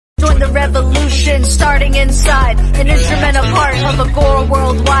the revolution starting inside. An instrumental part of Agora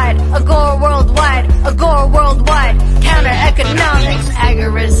worldwide. Agora worldwide. Agora worldwide. Counter economics.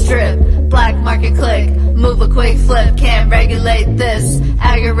 Agorist strip. Black market click. Move a quick flip. Can't regulate this.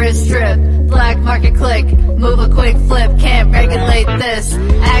 Agorist strip. Black market click. Move a quick flip. Can't regulate this.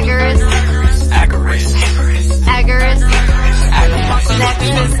 Agorist. Agorist. Agorist.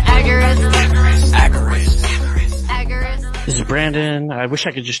 Nexus. Agorist. Agorist. Agorist. This is Brandon. I wish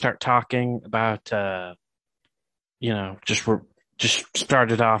I could just start talking about, just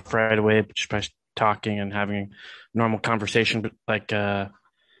started off right away just by talking and having a normal conversation, but like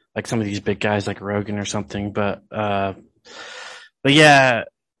some of these big guys like Rogan or something. But yeah,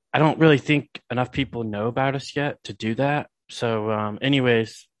 I don't really think enough people know about us yet to do that. So,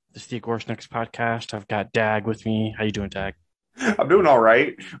 anyways, this is the Agorist Acres podcast. I've got Dag with me. How you doing, Dag? I'm doing all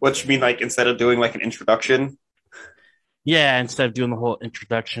right. What you mean, like, instead of doing like an introduction? Yeah, instead of doing the whole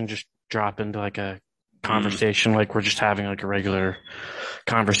introduction, just drop into like a conversation, like we're just having like a regular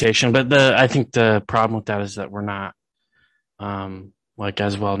conversation. But I think the problem with that is that we're not like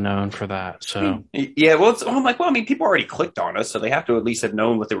as well known for that. So yeah, well, I'm like, well, I mean, people already clicked on us, so they have to at least have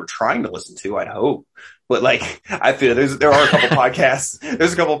known what they were trying to listen to, I'd hope. But like, I feel there are a couple podcasts.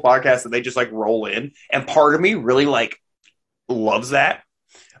 There's a couple of podcasts that they just like roll in, and part of me really like loves that.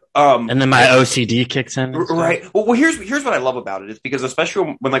 And then my OCD kicks in. Right. Well, here's what I love about it is because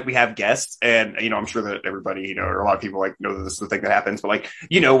especially when like we have guests and, I'm sure that everybody, or a lot of people like know that this is the thing that happens, but like,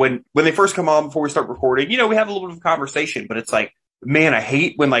 when they first come on before we start recording, we have a little bit of a conversation, but it's like, man, I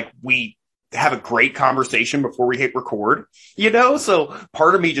hate when like we have a great conversation before we hit record, so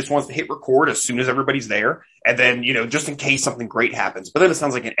part of me just wants to hit record as soon as everybody's there. And then, just in case something great happens, but then it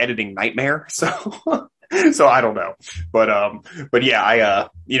sounds like an editing nightmare. So I don't know, but yeah,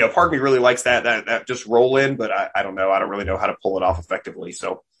 part of me really likes that just roll in, but I don't know. I don't really know how to pull it off effectively.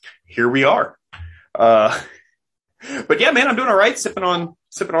 So here we are. But yeah, man, I'm doing all right. Sipping on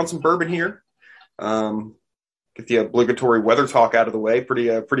some bourbon here. Get the obligatory weather talk out of the way.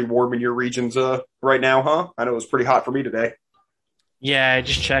 Pretty warm in your regions, right now, huh? I know it was pretty hot for me today. Yeah, I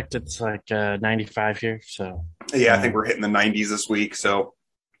just checked. It's like 95 here. So yeah, I think we're hitting the 90s this week. So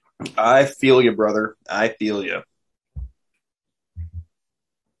I feel you, brother. I feel you.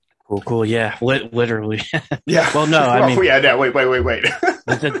 Cool. Yeah, literally. Yeah. Well, no, I mean. Yeah, no, wait.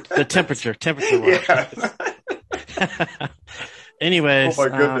 the temperature. Yeah. Anyways. Oh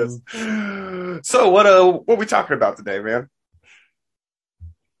my goodness. So what are we talking about today, man?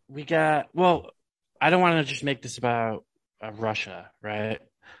 I don't want to just make this about Russia, right?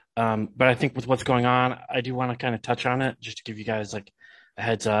 But I think with what's going on, I do want to kind of touch on it just to give you guys like a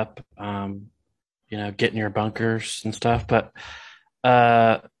heads up, get in your bunkers and stuff. But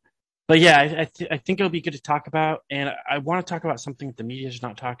yeah, I think it'll be good to talk about, and I want to talk about something that the media is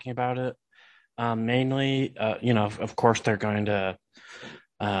not talking about it. Mainly, of course they're going to,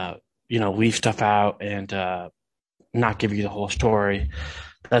 leave stuff out and not give you the whole story.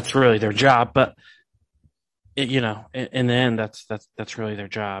 That's really their job, but in the end, that's really their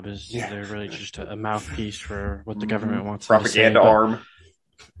job. They're really just a mouthpiece for what the government wants. Propaganda arm.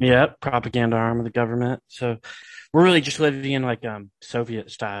 Yeah, propaganda arm of the government. So we're really just living in like Soviet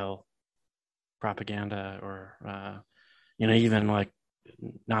style propaganda, or even like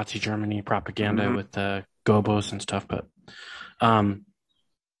Nazi Germany propaganda with gobos and stuff. But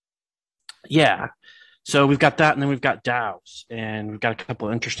yeah. So we've got that, and then we've got DAOs, and we've got a couple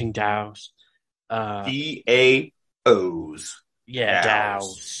of interesting DAOs. DAOs. Yeah,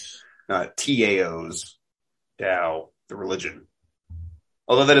 DAOs. Not TAOs. DAO, the religion.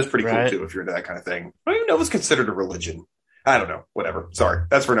 Although that is pretty cool too, if you're into that kind of thing. I don't even know if it's considered a religion. I don't know. Whatever. Sorry.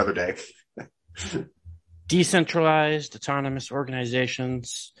 That's for another day. Decentralized, autonomous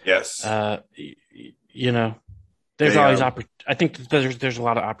organizations. Yes. There's always I think there's a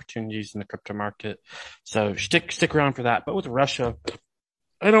lot of opportunities in the crypto market. So stick around for that. But with Russia,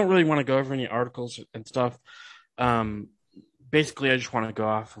 I don't really want to go over any articles and stuff. Basically, I just want to go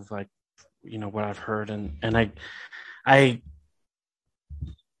off of like, what I've heard, and I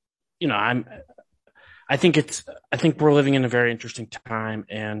think we're living in a very interesting time.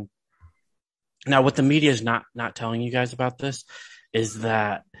 And now what the media is not telling you guys about this is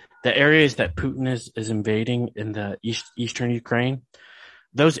that the areas that Putin is invading in the eastern Ukraine,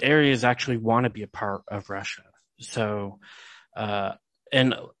 those areas actually want to be a part of Russia. So,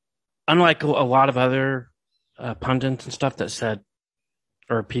 and unlike a lot of other pundits and stuff that said,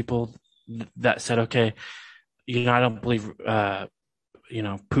 or people that said, okay, I don't believe, Putin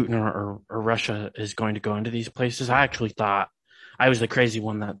or Russia is going to go into these places. I actually thought I was the crazy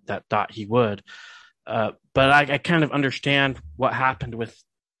one that thought he would. But I kind of understand what happened with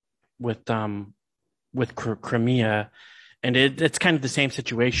Crimea, and it's kind of the same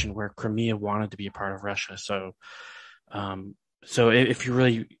situation where Crimea wanted to be a part of Russia. So if you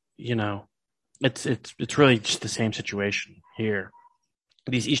really, it's really just the same situation here.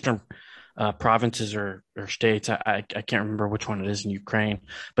 These eastern provinces or states, I can't remember which one it is in Ukraine,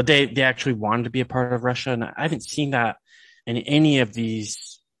 but they actually wanted to be a part of Russia, and I haven't seen that in any of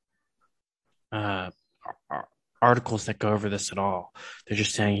these articles that go over this at all. They're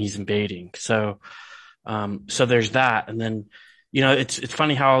just saying he's invading. So there's that, and then it's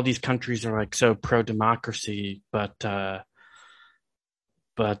funny how all these countries are like so pro democracy, but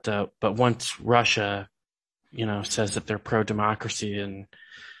once Russia, says that they're pro democracy and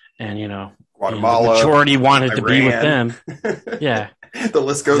Guatemala, the majority wanted Iran. to be with them. Yeah, the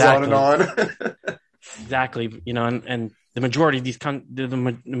list goes exactly. on and on. Exactly. And the majority of these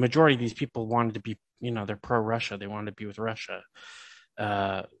the majority of these people wanted to be, they're pro Russia. They wanted to be with Russia.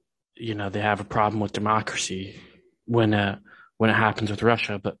 They have a problem with democracy when it happens with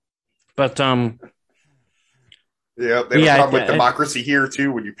Russia, but yeah, they have a problem with democracy here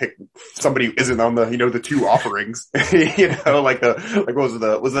too. When you pick somebody who isn't on the, the two offerings, was it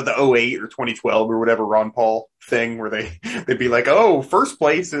the 08 or 2012 or whatever Ron Paul thing where they'd be like, oh, first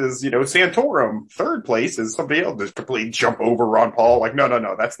place is, Santorum. Third place is somebody else. Just completely jump over Ron Paul. Like,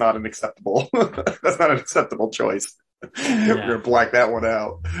 no, that's not an acceptable, that's not an acceptable choice. Yeah. We're going to black that one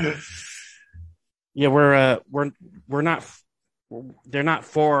out. Yeah. We're not, they're not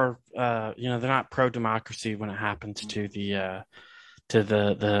for, they're not pro democracy when it happens to the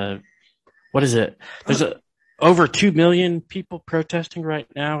what is it? There's over 2 million people protesting right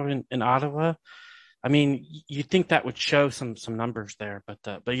now in Ottawa. I mean, you'd think that would show some numbers there, but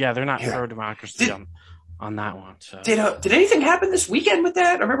yeah, they're not pro democracy on that one. So did anything happen this weekend with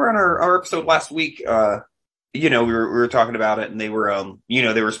that? I remember on our episode last week, we were talking about it, and they were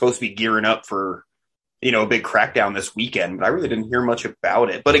they were supposed to be gearing up for a big crackdown this weekend, but I really didn't hear much about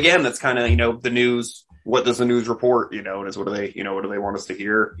it. But again, that's kind of, the news. What does the news report? And is what do they want us to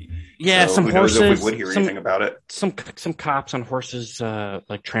hear? Yeah, so some who horses. knows if we would hear anything about it. Some cops on horses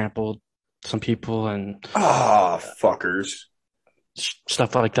trampled some people and fuckers,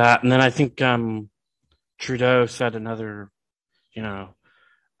 stuff like that. And then I think Trudeau said another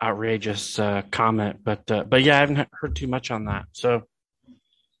outrageous comment, but yeah, I haven't heard too much on that. So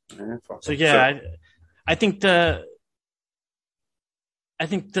yeah. I think the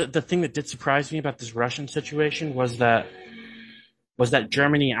thing that did surprise me about this Russian situation was that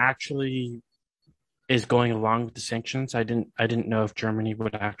Germany actually is going along with the sanctions. I didn't know if Germany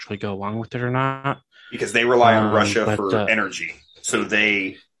would actually go along with it or not, because they rely on Russia for energy. So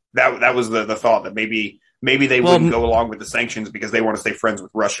that was the thought that maybe they wouldn't go along with the sanctions because they want to stay friends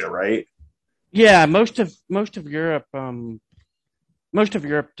with Russia, right? Yeah, most of Europe. Most of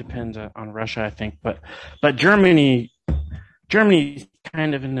Europe depends on Russia, I think, but Germany's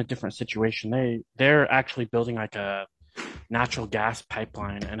kind of in a different situation. They're actually building like a natural gas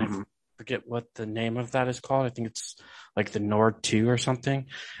pipeline, and I forget what the name of that is called. I think it's like the Nord 2 or something,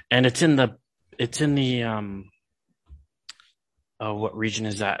 and it's in the what region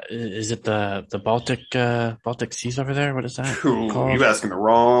is that? Is it the Baltic Seas over there? What is that called? You're asking the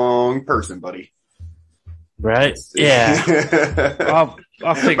wrong person, buddy. Right? Yeah.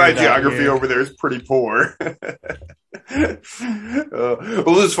 I'll figure my it out geography here. over there is pretty poor. Well,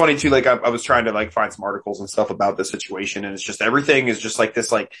 this is funny too. Like I was trying to find some articles and stuff about this situation, and it's just everything is just like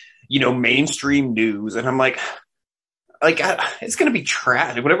this, mainstream news, and I'm like it's going to be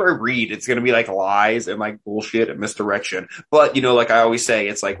trash. Whatever I read, it's going to be lies and bullshit and misdirection. But, like I always say,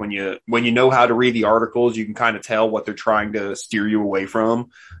 it's like when you know how to read the articles, you can kind of tell what they're trying to steer you away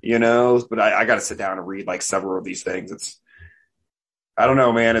from, but I got to sit down and read several of these things. I don't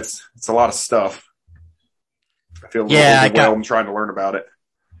know, man. It's a lot of stuff. I feel a little overwhelmed trying to learn about it.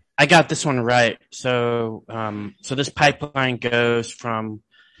 I got this one right. So this pipeline goes from,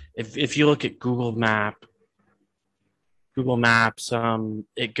 if you look at Google Maps,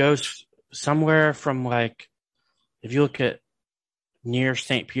 it goes somewhere from if you look at near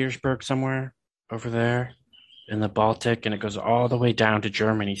St. Petersburg, somewhere over there in the Baltic, and it goes all the way down to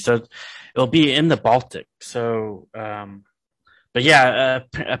Germany. So it'll be in the Baltic. So, but yeah,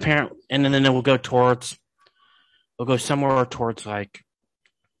 apparently, and then it will go somewhere towards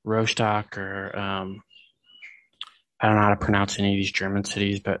Rostock or, I don't know how to pronounce any of these German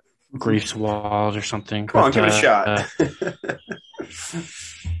cities, but Greifswald or something. Come on, give it a shot.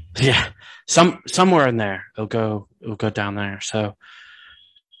 Yeah, somewhere in there it'll go down there. So,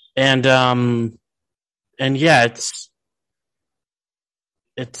 and yeah,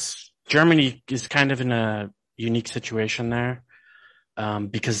 it's Germany is kind of in a unique situation there,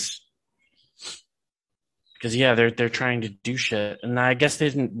 because because they're trying to do shit, and I guess they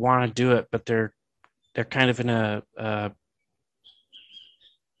didn't want to do it, but they're kind of in a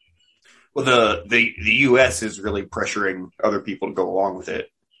well, the U.S. is really pressuring other people to go along with it.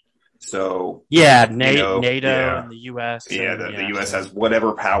 So NATO yeah. and the U.S. Yeah, the U.S. has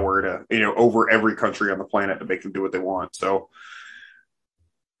whatever power to over every country on the planet to make them do what they want. So,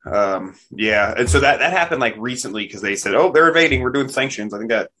 and so that happened like recently because they said, "Oh, they're invading. We're doing sanctions." I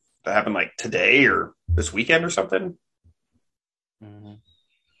think that happened like today or this weekend or something. Mm-hmm.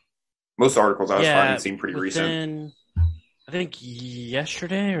 Most articles I was finding seem pretty recent. I think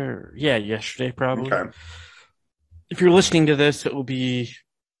yesterday probably. Okay. If you're listening to this, it will be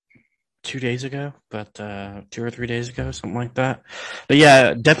 2 days ago, but 2 or 3 days ago, something like that. But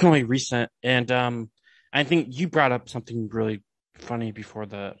yeah, definitely recent. And I think you brought up something really funny before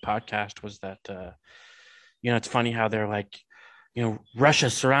the podcast was that it's funny how they're like,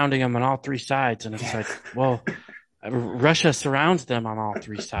 Russia's surrounding them on all three sides, and it's like, well, Russia surrounds them on all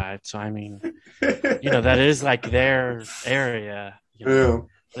three sides. So I mean, that is like their area.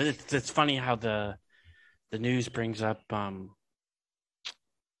 It's funny how the news brings up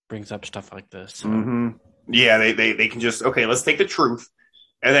stuff like this. So. Mm-hmm. Yeah, they can just, okay, let's take the truth,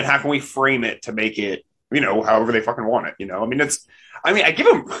 and then how can we frame it to make it, however they fucking want it.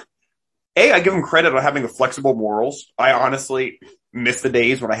 I give them credit on having the flexible morals. I honestly miss the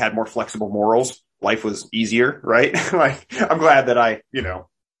days when I had more flexible morals. Life was easier, right? Like, I'm glad that I don't,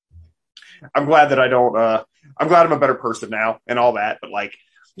 I'm glad I'm a better person now and all that. But like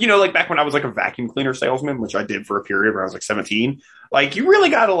back when I was like a vacuum cleaner salesman, which I did for a period when I was like 17, like you really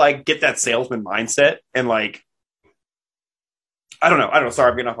got to like get that salesman mindset and like, I don't know.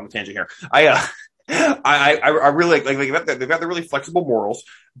 Sorry, I'm getting off on a tangent here. I really like they've got the really flexible morals,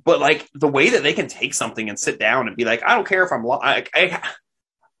 but like the way that they can take something and sit down and be like, I don't care if I'm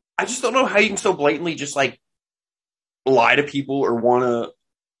I just don't know how you can so blatantly just like lie to people or want to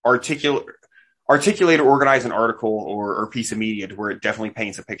articulate or organize an article or piece of media to where it definitely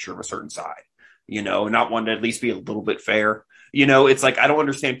paints a picture of a certain side, not one to at least be a little bit fair. It's like, I don't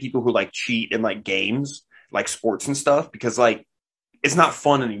understand people who like cheat in like games, like sports and stuff, because like, it's not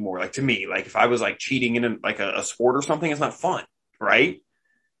fun anymore. Like to me, like if I was like cheating in like a sport or something, it's not fun. Right.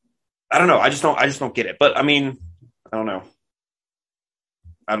 I don't know. I just don't get it. But I mean, I don't know.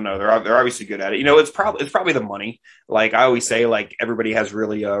 They're obviously good at it. It's probably the money. Like I always say, like everybody has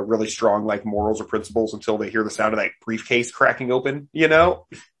really strong like morals or principles until they hear the sound of that briefcase cracking open.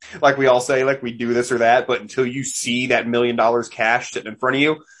 Like we all say, like we do this or that, but until you see that $1 million cash sitting in front of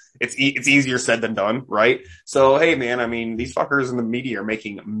you, it's easier said than done, right? So hey, man, I mean, these fuckers in the media are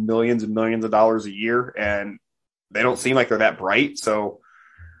making millions and millions of dollars a year, and they don't seem like they're that bright. So,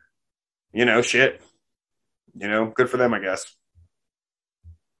 shit, good for them, I guess.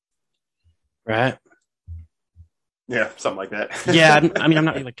 Right. Yeah, something like that. Yeah, I mean, I'm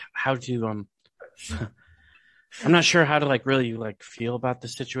not like how to I'm not sure how to like really like feel about the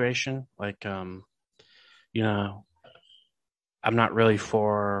situation. Like I'm not really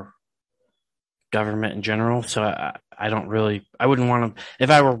for government in general, so I don't really. I wouldn't want to.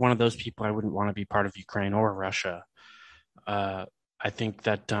 If I were one of those people, I wouldn't want to be part of Ukraine or Russia. I think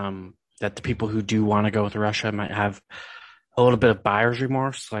that that the people who do want to go with Russia might have a little bit of buyer's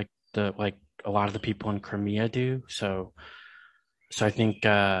remorse, like a lot of the people in Crimea do. So I think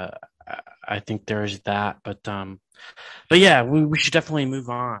there is that, but yeah, we should definitely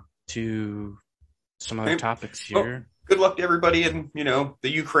move on to some other topics here. Well, good luck to everybody in the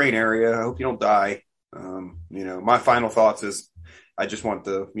Ukraine area. I hope you don't die. My final thoughts is I just want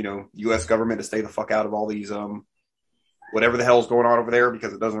the U.S. government to stay the fuck out of all these whatever the hell's going on over there,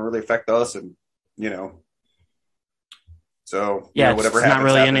 because it doesn't really affect us, and So yeah, whatever it's happens, not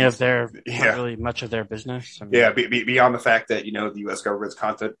really happens. any of their, not really much of their business. I mean, beyond the fact that the U.S. government's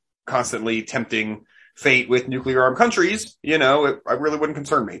constantly tempting fate with nuclear armed countries, it really wouldn't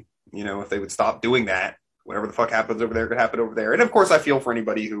concern me. If they would stop doing that, whatever the fuck happens over there could happen over there. And of course, I feel for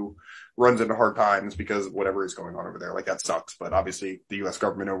anybody who runs into hard times because of whatever is going on over there. Like that sucks, but obviously the U.S.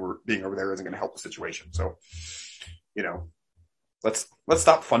 government being over there isn't going to help the situation. So, let's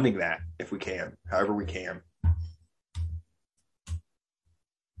stop funding that if we can, however we can.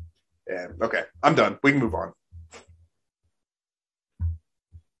 And okay, I'm done. We can move on.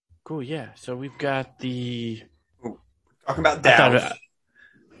 cool. Yeah. So we've got the talking about DAOs.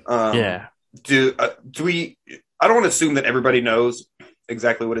 Yeah. Do we? I don't want to assume that everybody knows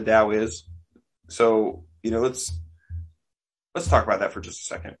exactly what a DAO is. So let's talk about that for just a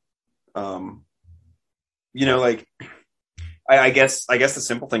second. I guess the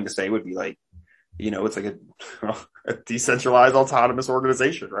simple thing to say would be like, it's like a decentralized autonomous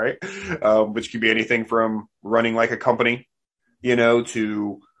organization, right? Which could be anything from running like a company,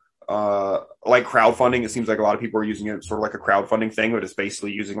 to like crowdfunding. It seems like a lot of people are using it sort of like a crowdfunding thing, but it's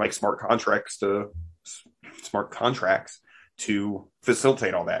basically using like smart contracts to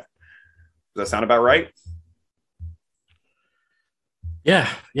facilitate all that. Does that sound about right? Yeah,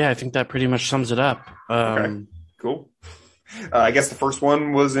 I think that pretty much sums it up. Okay, cool. I guess the first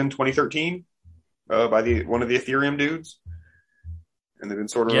one was in 2013 by one of the Ethereum dudes, and they've been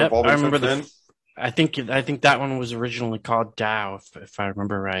sort of evolving since then. I think that one was originally called DAO, if I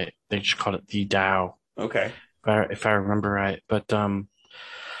remember right. They just called it the DAO. Okay, if I remember right. But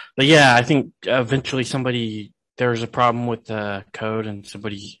yeah, I think eventually there was a problem with the code, and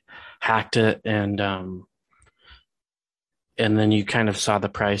somebody hacked it, and then you kind of saw the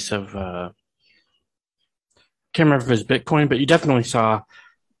price of can't remember if it was Bitcoin, but you definitely saw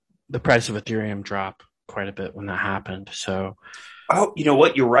the price of Ethereum drop quite a bit when that happened. So, oh, you know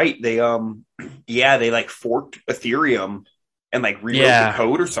what? You're right. They they like forked Ethereum and like rewrote the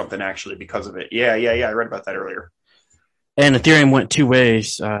code or something actually because of it. Yeah. I read about that earlier. And Ethereum went two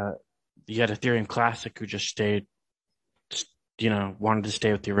ways. You had Ethereum Classic who just stayed, wanted to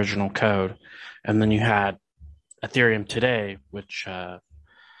stay with the original code, and then you had Ethereum Today, which has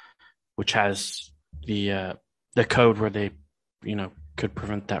the code where they, could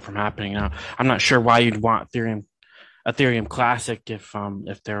prevent that from happening. Now, I'm not sure why you'd want Ethereum Classic if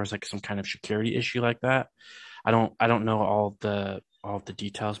there was like some kind of security issue like that. I don't know all the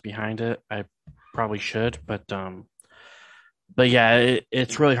details behind it. I probably should, but yeah,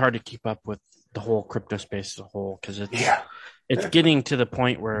 it's really hard to keep up with the whole crypto space as a whole because it's getting to the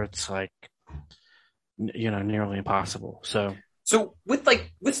point where it's like, nearly impossible. So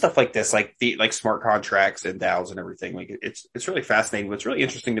with stuff like this, like the smart contracts and DAOs and everything, like it's really fascinating. What's really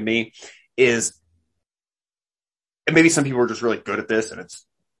interesting to me is, and maybe some people are just really good at this, and it's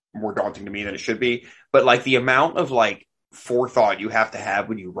more daunting to me than it should be. But like the amount of like forethought you have to have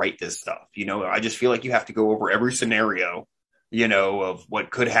when you write this stuff, I just feel like you have to go over every scenario, of what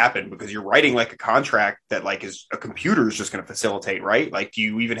could happen because you're writing like a contract that like is a computer is just going to facilitate, right? Like, do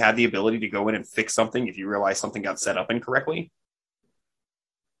you even have the ability to go in and fix something if you realize something got set up incorrectly?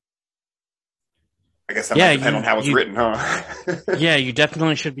 I guess that might depend on how it's written, huh? Yeah, you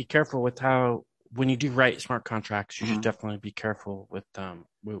definitely should be careful with when you do write smart contracts, you should definitely be careful with how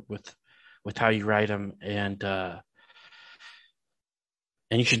you write them, and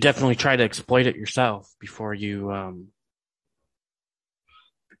you should definitely try to exploit it yourself before you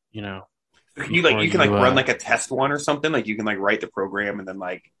you can run like a test one or something. Like you can like write the program and then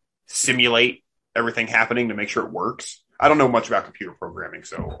like simulate everything happening to make sure it works. I don't know much about computer programming,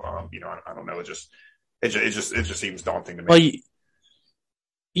 so I don't know. It just seems daunting to me. Well,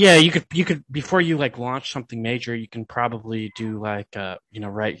 yeah, you could before you like launch something major, you can probably do like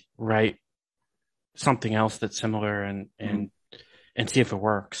write something else that's similar and see if it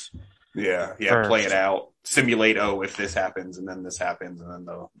works. Yeah, first. Play it out, simulate. Oh, if this happens, and then this happens, and then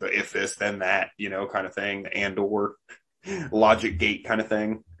the if this, then that, kind of thing, and or logic gate kind of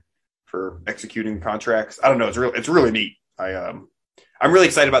thing for executing contracts. I don't know. It's really neat. I'm really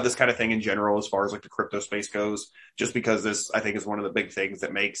excited about this kind of thing in general, as far as like the crypto space goes, just because this I think is one of the big things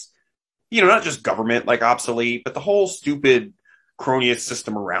that makes not just government like obsolete, but the whole stupid cronyist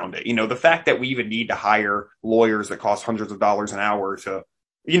system around it. The fact that we even need to hire lawyers that cost hundreds of dollars an hour to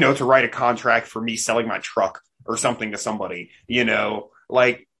write a contract for me selling my truck or something to somebody,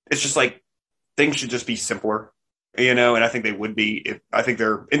 like, it's just like things should just be simpler, and I think they would be. I think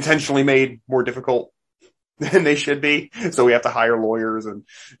they're intentionally made more difficult than they should be. So we have to hire lawyers and,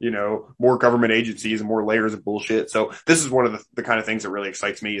 more government agencies and more layers of bullshit. So this is one of the kind of things that really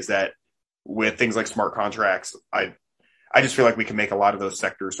excites me, is that with things like smart contracts, I just feel like we can make a lot of those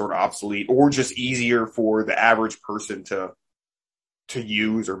sectors sort of obsolete or just easier for the average person to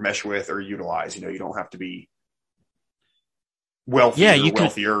use or mesh with or utilize. You don't have to be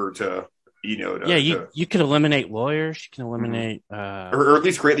wealthier to you can eliminate lawyers. You can eliminate or at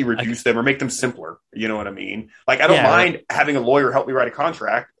least greatly reduce them or make them simpler. You know what I mean? Like, I don't mind having a lawyer help me write a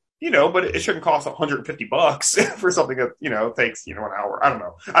contract, but it shouldn't cost $150 for something that takes an hour. I don't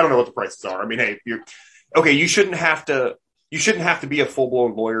know what the prices are. I mean, hey, you shouldn't have to be a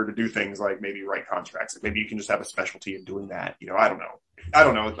full-blown lawyer to do things like maybe write contracts. Maybe you can just have a specialty in doing that. I don't know.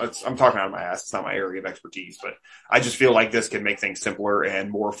 I'm talking out of my ass. It's not my area of expertise, but I just feel like this can make things simpler and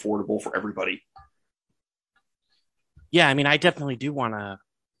more affordable for everybody. Yeah, I mean, I definitely would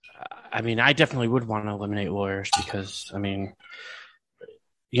want to eliminate lawyers because,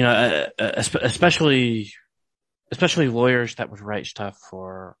 especially lawyers that would write stuff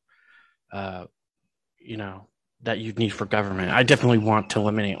for that you'd need for government. I definitely want to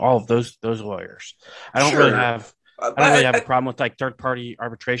eliminate all of those lawyers. I don't Sure. really have a problem with like third party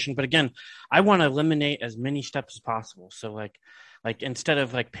arbitration, but again, I want to eliminate as many steps as possible. So like instead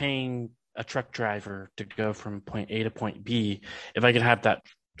of like paying a truck driver to go from point A to point B, if I could have that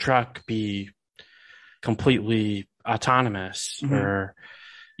truck be completely autonomous or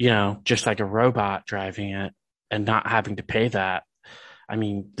just like a robot driving it and not having to pay that, I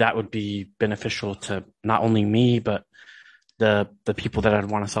mean, that would be beneficial to not only me, but the people that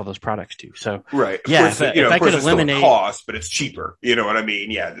I'd want to sell those products to. So, right. Yeah, if I could eliminate still a cost, but it's cheaper. You know what I mean?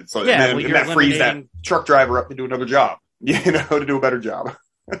 Yeah. So, Yeah, and well, that frees that truck driver up to do another job, to do a better job.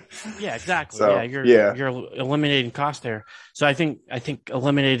 Yeah, exactly. So, you're eliminating cost there. So I think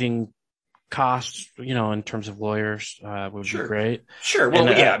eliminating costs, in terms of lawyers, would be great. Sure. Well,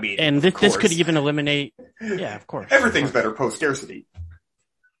 and, I mean, and this could even eliminate. Yeah, of course. Everything's better post scarcity.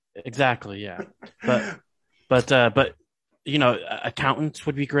 Exactly. Yeah. But accountants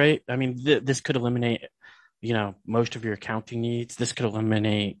would be great. I mean, this could eliminate, most of your accounting needs. This could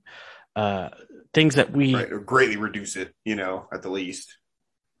eliminate things that we or greatly reduce it, at the least.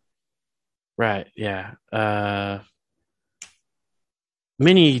 Right. Yeah.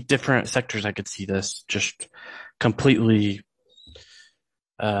 Many different sectors I could see this just completely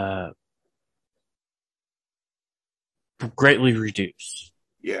greatly reduce.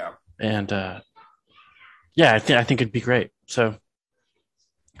 Yeah. And I think it'd be great. So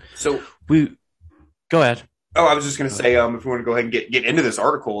we go ahead. Oh, I was just going to say, if we want to go ahead and get into this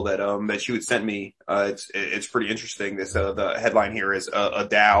article that you had sent me, it's pretty interesting. This the headline here is a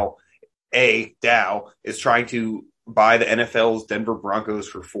DAO is trying to buy the NFL's Denver Broncos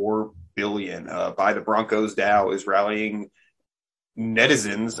for $4 billion. Buy the Broncos DAO is rallying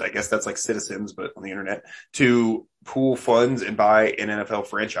netizens, I guess that's like citizens, but on the internet, to pool funds and buy an NFL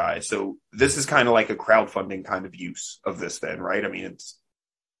franchise. So this is kind of like a crowdfunding kind of use of this then, right? I mean,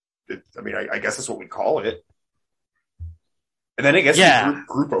 I guess that's what we call it. And then I guess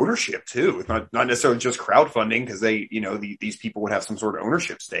group ownership too. It's not necessarily just crowdfunding because they, these people would have some sort of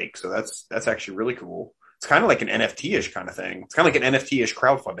ownership stake. So that's actually really cool. It's kind of like an NFT-ish kind of thing. It's kind of like an NFT-ish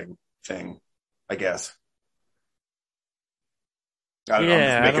crowdfunding thing, I guess. I don't know.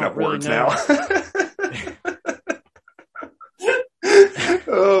 I'm just making up words now.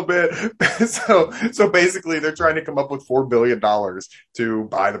 Oh man. So basically they're trying to come up with $4 billion to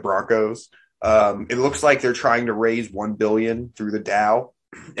buy the Broncos. It looks like they're trying to raise $1 billion through the DAO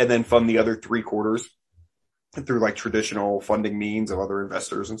and then fund the other 3/4 through like traditional funding means of other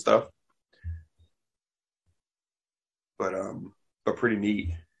investors and stuff. But pretty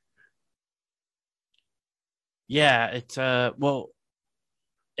neat. Yeah, it's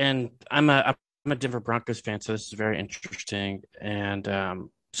and I'm a Denver Broncos fan, so this is very interesting. And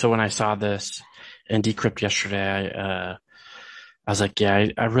so when I saw this in Decrypt yesterday, I was like, yeah,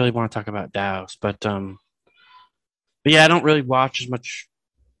 I really want to talk about DAOs, but yeah, I don't really watch as much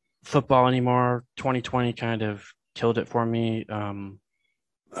football anymore. 2020 kind of killed it for me.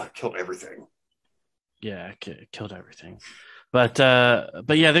 Killed everything. Yeah, killed everything. But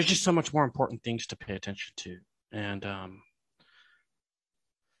yeah, there's just so much more important things to pay attention to. And,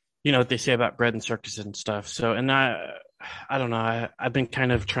 what they say about bread and circuses and stuff. So, and I don't know, I've been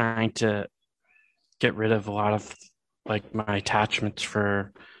kind of trying to get rid of a lot of like my attachments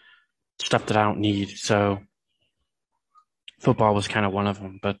for stuff that I don't need. So football was kind of one of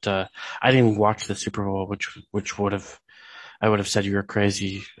them, but, I didn't even watch the Super Bowl, which I would have said you were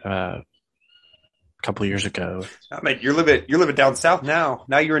crazy, a couple of years ago. I mean, you're living down south now.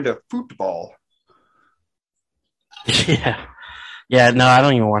 Now you're into football. Yeah. No, I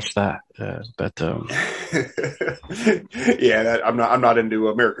don't even watch that. Yeah, I'm not into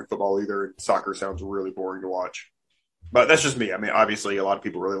American football either. Soccer sounds really boring to watch. But that's just me. I mean, obviously, a lot of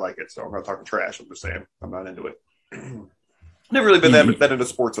people really like it, so I'm not talking trash. I'm just saying I'm not into it. Never really been that into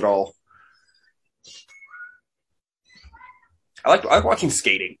sports at all. I like watching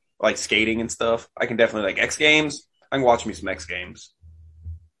skating. I like skating and stuff. I can definitely like X Games. I can watch me some X Games.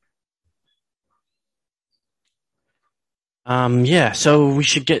 Yeah, so we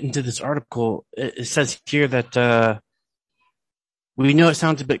should get into this article. It says here that we know it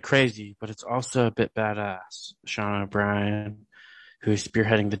sounds a bit crazy, but it's also a bit badass. Sean O'Brien, who's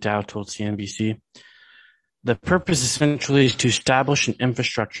spearheading the DAO, told CNBC. The purpose essentially is to establish an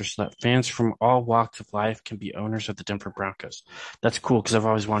infrastructure so that fans from all walks of life can be owners of the Denver Broncos. That's cool because I've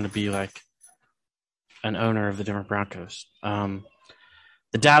always wanted to be like an owner of the Denver Broncos. The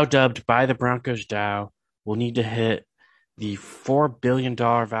DAO, dubbed Buy the Broncos DAO, will need to hit the $4 billion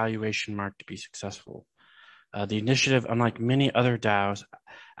valuation mark to be successful. The initiative, unlike many other DAOs,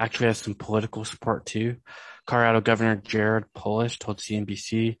 actually has some political support too. Colorado Governor Jared Polis told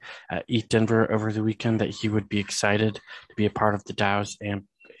CNBC at ETH Denver over the weekend that he would be excited to be a part of the DAO's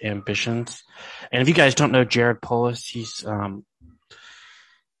ambitions. And if you guys don't know Jared Polis, he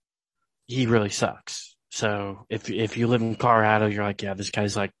really sucks. So if you live in Colorado, you're like, yeah, this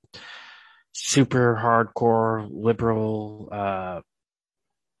guy's like super hardcore liberal,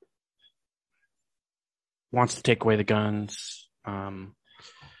 wants to take away the guns.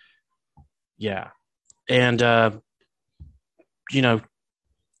 Yeah. And,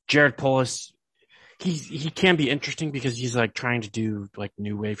 Jared Polis, he can be interesting because he's like trying to do like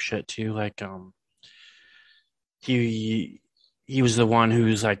new wave shit too. Like, he was the one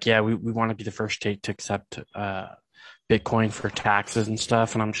who's like, yeah, we want to be the first state to accept, Bitcoin for taxes and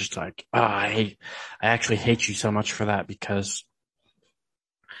stuff. And I'm just like, I actually hate you so much for that because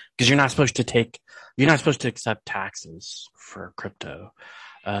you're not supposed to accept taxes for crypto.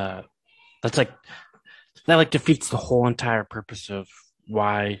 That defeats the whole entire purpose of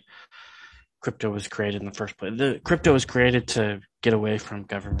why crypto was created in the first place. The crypto was created to get away from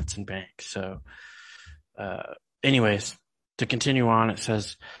governments and banks. So, anyways, to continue on, it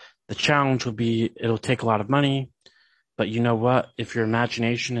says the challenge will be, it'll take a lot of money, but you know what? If your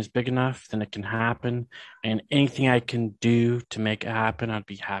imagination is big enough, then it can happen. And anything I can do to make it happen, I'd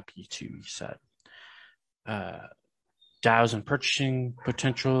be happy to, he said. DAOs and purchasing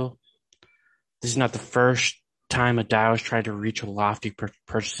potential. This is not the first time a DAO has tried to reach a lofty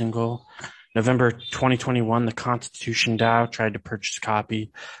purchasing goal. November 2021, the Constitution DAO tried to purchase a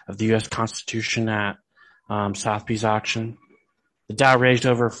copy of the U.S. Constitution at Sotheby's auction. The DAO raised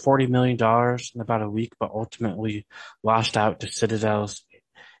over $40 million in about a week, but ultimately lost out to Citadel's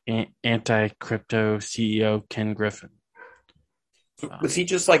anti-crypto CEO, Ken Griffin. Was he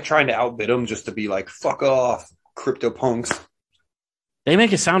just like trying to outbid him just to be like, fuck off, crypto punks? They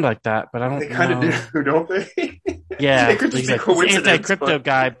make it sound like that, but I don't know. They kind of do, don't they? Yeah, it could just be coincidence, the anti-crypto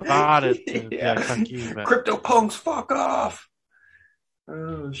guy bought it. Yeah. Fuck you, but. Crypto punks, fuck off.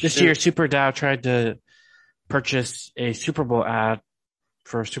 Oh, this year, Super DAO tried to purchase a Super Bowl ad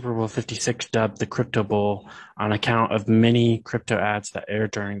for Super Bowl 56 dubbed the Crypto Bowl on account of many crypto ads that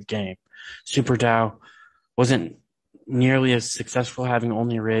aired during the game. Super DAO wasn't nearly as successful, having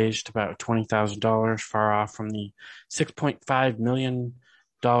only raised about $20,000, far off from the $6.5 million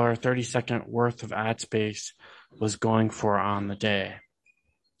 30-second worth of ad space was going for on the day.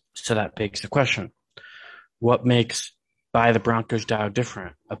 So that begs the question, what makes Buy the Broncos DAO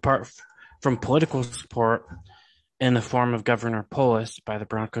different? Apart from political support in the form of Governor Polis, Buy the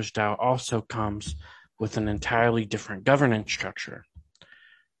Broncos DAO also comes with an entirely different governance structure.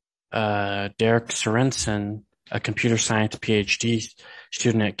 Derek Sorensen, a computer science PhD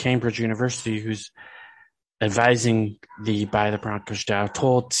student at Cambridge University who's advising the Buy the Broncos DAO,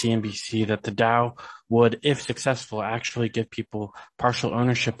 told CNBC that the DAO would, if successful, actually give people partial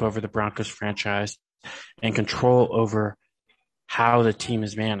ownership over the Broncos franchise and control over how the team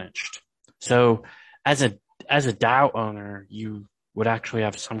is managed. So as a DAO owner, you would actually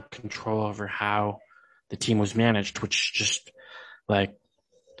have some control over how the team was managed, which is just like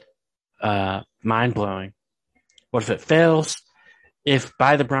mind-blowing. What if it fails? If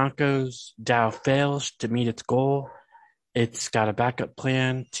Buy the Broncos DAO fails to meet its goal, it's got a backup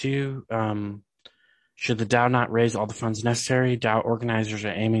plan too. Should the DAO not raise all the funds necessary, DAO organizers are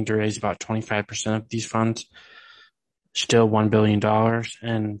aiming to raise about 25% of these funds, still $1 billion,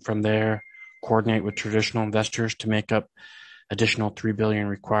 and from there coordinate with traditional investors to make up additional $3 billion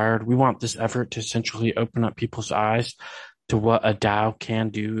required. We want this effort to essentially open up people's eyes to what a DAO can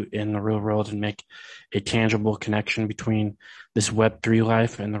do in the real world and make a tangible connection between this Web3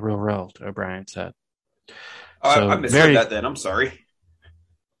 life and the real world, O'Brien said. I misheard that then. I'm sorry.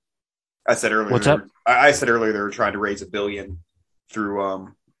 I said earlier. What's up? I said earlier they were trying to raise $1 billion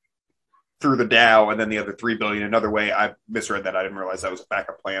through the DAO, and then the other $3 billion another way. I misread that. I didn't realize that was a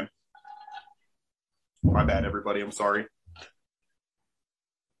backup plan. My bad, everybody. I'm sorry.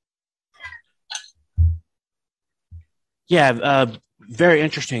 Yeah, very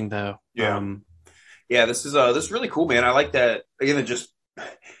interesting though. Yeah, yeah. This is really cool, man. I like that. Again,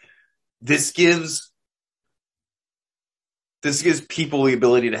 this gives people the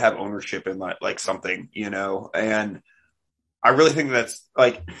ability to have ownership in like something, and I really think that's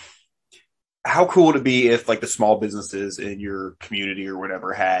like, how cool would it be if like the small businesses in your community or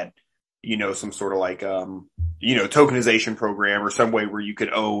whatever had, some sort of like, tokenization program or some way where you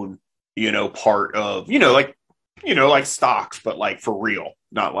could own, part of, like stocks, but like for real,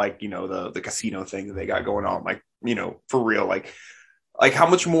 not like, the casino thing that they got going on, like, for real, like how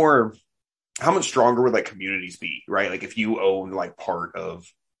much more how much stronger would like communities be, right? Like if you own like part of,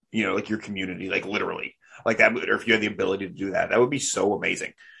 like your community, like literally like that, or if you had the ability to do that, that would be so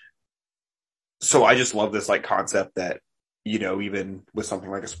amazing. So I just love this like concept that, even with something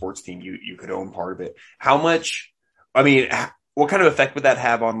like a sports team, you could own part of it. How much, I mean, what kind of effect would that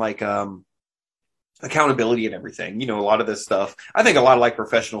have on like, accountability and everything? A lot of this stuff, I think a lot of like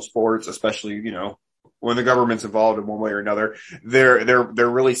professional sports, especially, when the government's involved in one way or another, they're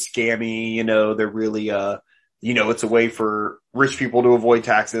really scammy, they're really, it's a way for rich people to avoid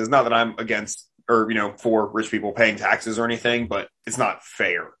taxes. Not that I'm against or, for rich people paying taxes or anything, but it's not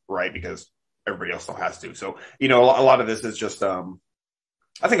fair, right? Because everybody else still has to. So, a lot of this is just, I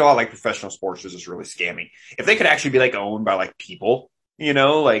think a lot of like professional sports is just really scammy. If they could actually be like owned by like people,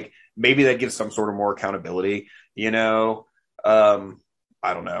 like maybe that gives some sort of more accountability, I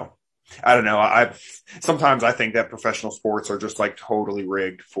don't know. Sometimes I think that professional sports are just like totally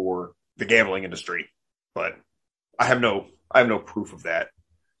rigged for the gambling industry, but I have no proof of that.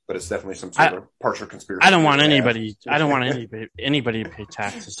 But it's definitely some sort of partial conspiracy. I don't want anybody to pay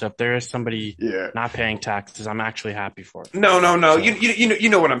taxes. So if there is somebody not paying taxes, I'm actually happy for it. No. So. You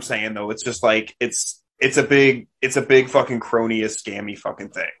know what I'm saying though. It's just like it's a big fucking cronyist scammy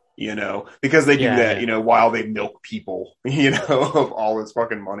fucking thing. Because they do that, while they milk people, of all this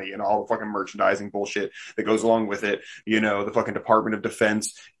fucking money and all the fucking merchandising bullshit that goes along with it. The fucking Department of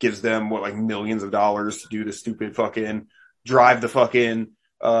Defense gives them like millions of dollars to do the stupid fucking drive the fucking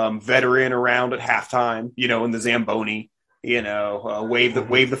veteran around at halftime, in the Zamboni, wave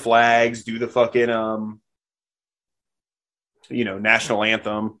the flags, do the fucking national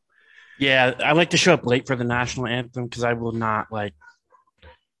anthem. Yeah, I like to show up late for the national anthem because I will not like.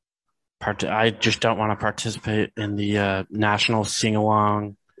 I just don't want to participate in the national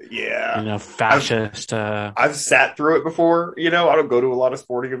sing-along. Yeah. Fascist. I've sat through it before. I don't go to a lot of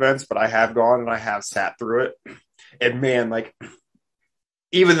sporting events, but I have gone and I have sat through it. And man, like,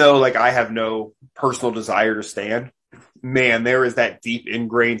 even though like I have no personal desire to stand, man, there is that deep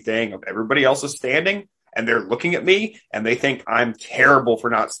ingrained thing of everybody else is standing and they're looking at me and they think I'm terrible for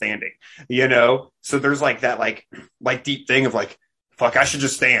not standing, So there's like that, like deep thing of like, fuck, I should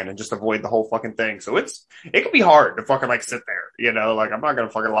just stand and just avoid the whole fucking thing. So it can be hard to fucking like sit there, like I'm not going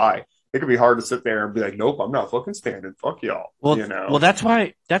to fucking lie. It could be hard to sit there and be like, nope, I'm not fucking standing. Fuck y'all. Well, that's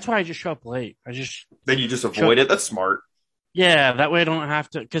why I just show up late. Then you just avoid it. That's smart. Yeah. That way I don't have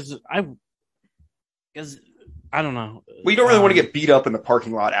to, because I don't know. Well, you don't really want to get beat up in the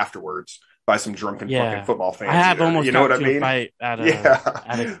parking lot afterwards by some drunken fucking football fans. I have almost you know what I mean? A fight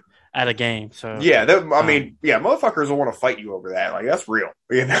at a game. So yeah, motherfuckers will want to fight you over that. Like that's real,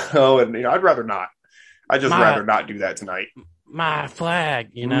 and I'd rather not. I'd just rather not do that tonight. My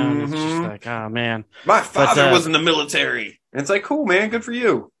flag, and it's just like, oh man. My father was in the military. And it's like, cool, man, good for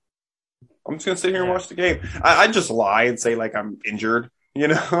you. I'm just gonna sit here and watch the game. I'd just lie and say like I'm injured.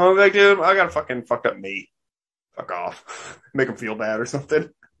 I'm like, dude, I got a fucking fucked up knee. Fuck off. Make them feel bad or something.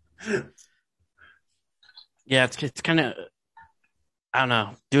 Yeah, it's kind of. I don't know.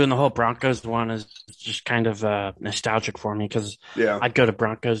 Doing the whole Broncos one is just kind of nostalgic for me because I'd go to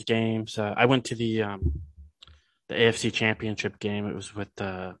Broncos games. I went to the AFC Championship game. It was with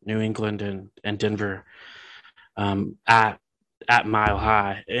New England and Denver at Mile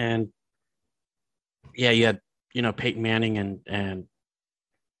High, and you had Peyton Manning and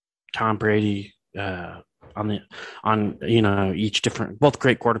Tom Brady on each different, both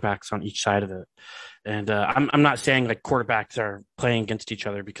great quarterbacks on each side of it. And I'm not saying like quarterbacks are playing against each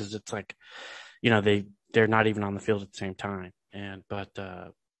other because it's like, they're not even on the field at the same time. But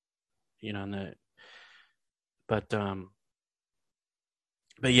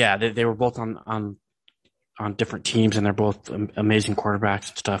yeah, they were both on different teams and they're both amazing quarterbacks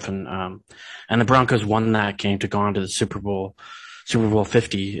and stuff. And the Broncos won that game to go on to the Super Bowl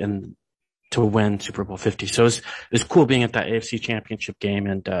 50 and to win Super Bowl 50. So it's cool being at that AFC Championship game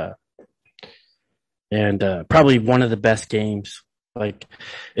and probably one of the best games, like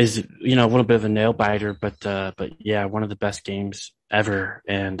is, a little bit of a nail biter, but yeah, one of the best games ever.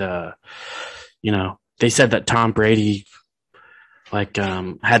 And, they said that Tom Brady, like,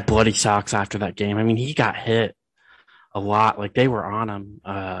 had bloody socks after that game. I mean, he got hit a lot. Like they were on him.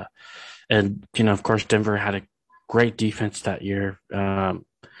 And, of course, Denver had a great defense that year.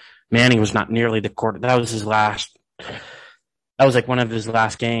 Manning was not nearly the quarter. That was like one of his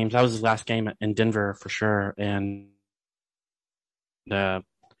last games. That was his last game in Denver for sure. And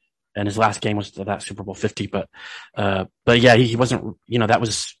his last game was that Super Bowl 50. But yeah, he wasn't, that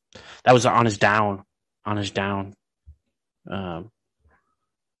was on his down.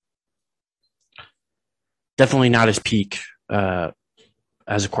 Definitely not his peak,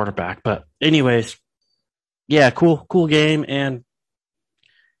 as a quarterback. But anyways, yeah, cool game, and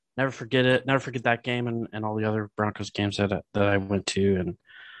never forget it. Never forget that game and all the other Broncos games that I went to, and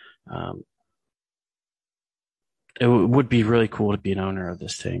it would be really cool to be an owner of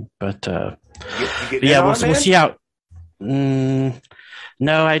this thing. But yeah, we'll see how. No,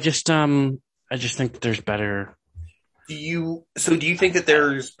 I just think that there's better. Do you think that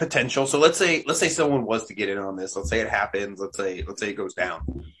there's potential? So let's say someone was to get in on this. Let's say it happens. Let's say it goes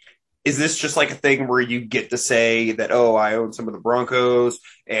down. Is this just like a thing where you get to say that, oh, I own some of the Broncos,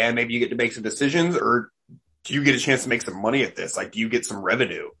 and maybe you get to make some decisions, or do you get a chance to make some money at this? Like, do you get some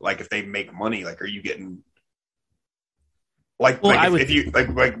revenue? Like, if they make money, like, are you getting would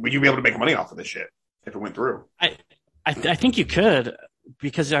you be able to make money off of this shit if it went through? I think you could,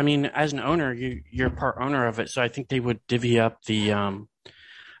 because I mean, as an owner, you're part owner of it, so I think they would divvy up the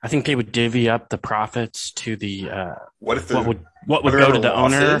profits to the what would go to the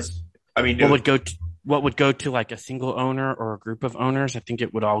owner. I mean, what would go to like a single owner or a group of owners? I think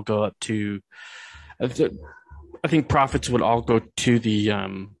it would all go up to. I think profits would all go to the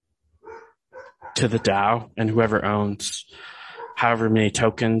DAO, and whoever owns however many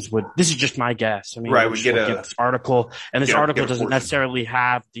tokens would. This is just my guess. I mean, right? We get this article, and this article doesn't necessarily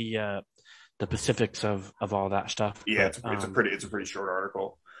have the specifics of all that stuff. Yeah, it's a pretty short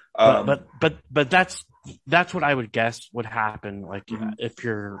article. But that's what I would guess would happen. Like, if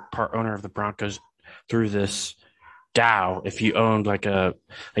you're part owner of the Broncos through this DAO, if you owned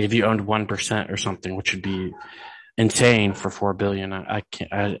if you owned 1% or something, which would be insane for $4 billion. I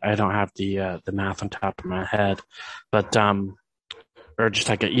don't have the math on top of my head, but or just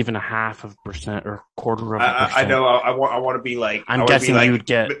like even 0.5% or 1/4%. I know. I want to be like. I'm guessing you would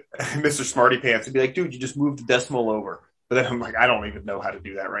get Mr. Smarty Pants and be like, dude, you just moved the decimal over. But then I'm like, I don't even know how to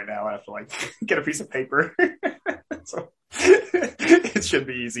do that right now. I have to like get a piece of paper. So it should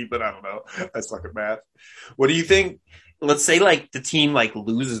be easy, but I don't know. That's fucking math. What do you think? Let's say like the team like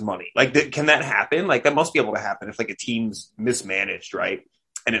loses money. Like, can that happen? Like, that must be able to happen if like a team's mismanaged, right?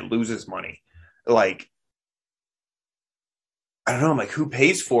 And it loses money. Like, I don't know. I'm like, who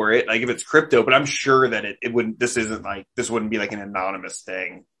pays for it? Like, if it's crypto, but I'm sure that it wouldn't. This wouldn't be like an anonymous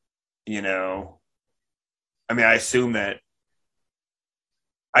thing, you know. I mean, I assume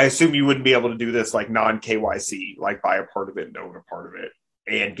you wouldn't be able to do this like non-KYC, like buy a part of it and own a part of it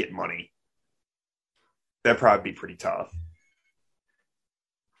and get money. That'd probably be pretty tough.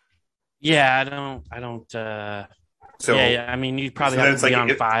 Yeah, I don't. So yeah, I mean, you'd probably have to be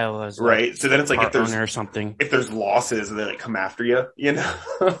on file as right. So then it's like if there's owner or something. If there's losses and they like come after you, you know,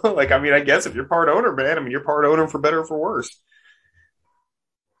 like, I mean, I guess if you're part owner, man, I mean, you're part owner for better or for worse.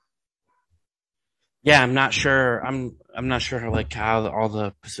 Yeah, I'm not sure. I'm not sure how all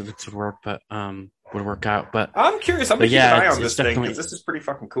the specifics would work, but would work out. But I'm curious. I'm gonna keep an eye on this thing because this is pretty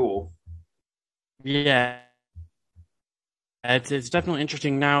fucking cool. Yeah, it's definitely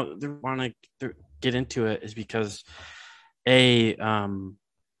interesting. Now, they want to get into it is because if you're an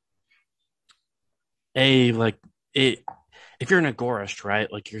agorist,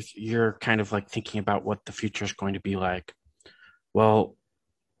 right? Like, you're kind of like thinking about what the future is going to be like. Well,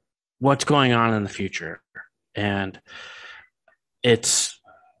 what's going on in the future? And it's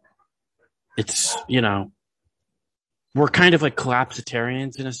you know, we're kind of like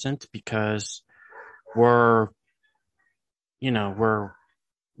collapsitarians in a sense, because we're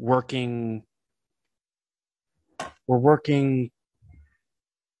working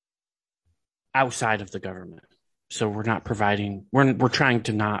outside of the government. So we're trying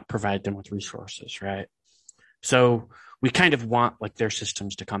to not provide them with resources, right? So we kind of want like their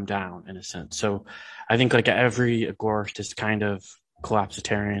systems to come down in a sense. So I think like every agorist is kind of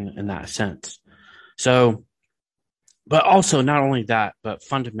collapsitarian in that sense. So, but also not only that, but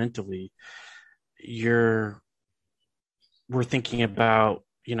fundamentally, we're thinking about,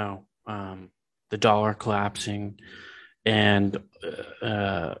 the dollar collapsing and,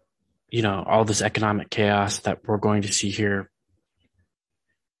 all this economic chaos that we're going to see here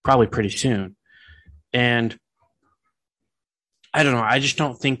probably pretty soon. And I don't know. I just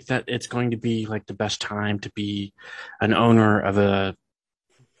don't think that it's going to be like the best time to be an owner of a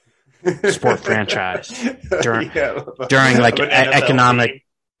sport franchise during like economic,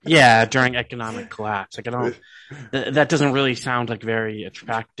 during economic collapse. Like, that doesn't really sound like very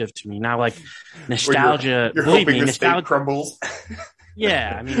attractive to me. Now, like nostalgia, you're hoping the state crumbles.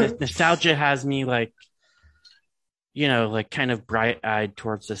 Yeah, I mean, nostalgia has me like, like kind of bright-eyed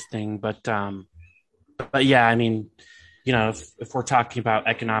towards this thing, but yeah, I mean, if we're talking about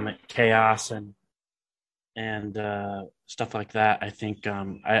economic chaos and and stuff like that. I think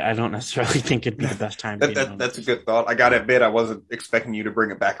I don't necessarily think it'd be the best time. That's a good thought. I gotta admit, I wasn't expecting you to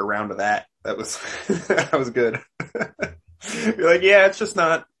bring it back around to that. That was that was good. You're like, yeah, it's just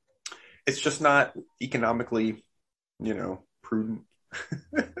not economically, prudent.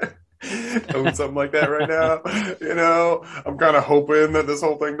 Own something like that right now. I'm kind of hoping that this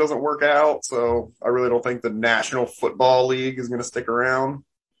whole thing doesn't work out. So I really don't think the National Football League is going to stick around.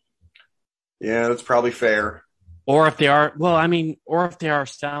 Yeah, that's probably fair. Or if they are, or if they are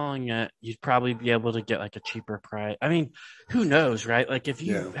selling it, you'd probably be able to get like a cheaper price. I mean, who knows, right? Like if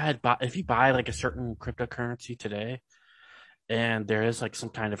you buy like a certain cryptocurrency today, and there is like some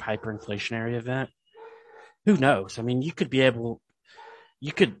kind of hyperinflationary event, who knows? I mean, you could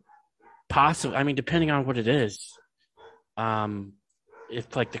possibly, depending on what it is,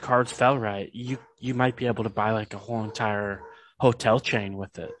 if like the cards fell right, you might be able to buy like a whole entire hotel chain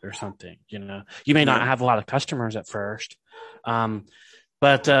with it or something. You may not have a lot of customers at first,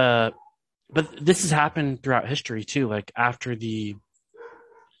 but this has happened throughout history too. Like after the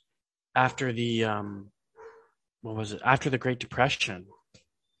After the Great Depression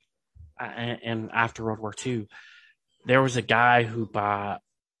and after World War II, there was a guy who bought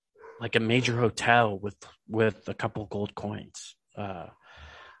like a major hotel with a couple gold coins.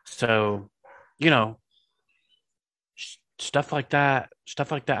 So, stuff like that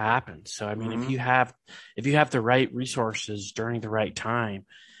happens. So, I mean, if you have the right resources during the right time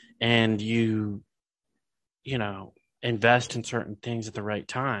and you invest in certain things at the right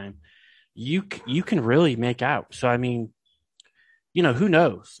time, you can really make out. So, I mean, who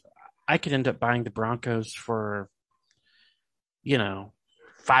knows? I could end up buying the Broncos for,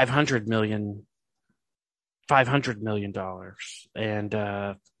 $500 million, and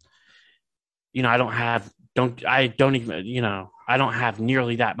I don't have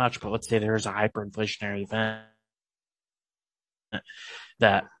nearly that much, but let's say there's a hyperinflationary event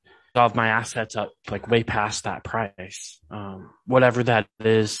that solve my assets up like way past that price, whatever that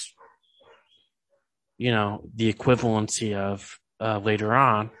is, the equivalency of later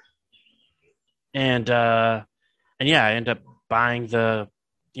on, and I end up buying the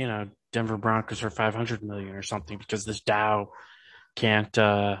Denver Broncos for $500 million or something because this DAO can't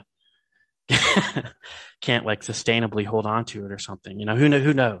like sustainably hold on to it or something.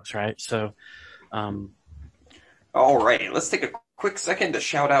 Who knows, right? So, all right, let's take a quick second to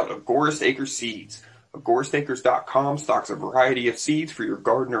shout out Agorist Acres seeds. AgoristAcres.com stocks a variety of seeds for your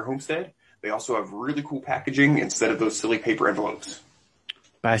garden or homestead. They also have really cool packaging instead of those silly paper envelopes.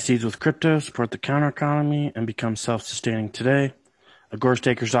 Buy seeds with crypto, support the counter economy, and become self-sustaining today. Agorist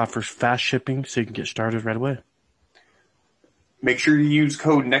Acres offers fast shipping so you can get started right away. Make sure you use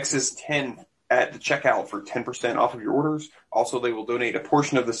code Nexus10 at the checkout for 10% off of your orders. Also, they will donate a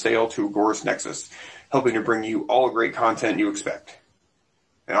portion of the sale to Agorist Nexus, helping to bring you all the great content you expect.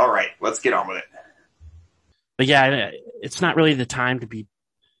 And all right, let's get on with it. But yeah, it's not really the time to be,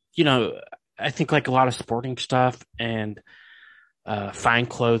 I think like a lot of sporting stuff and fine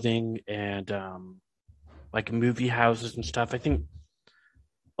clothing and like movie houses and stuff, I think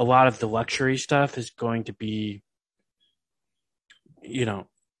a lot of the luxury stuff is going to be,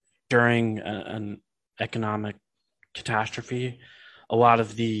 during an economic catastrophe, a lot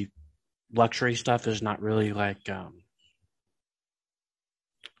of the luxury stuff is not really like,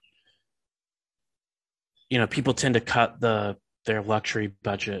 people tend to cut their luxury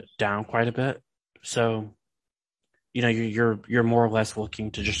budget down quite a bit. So, you're more or less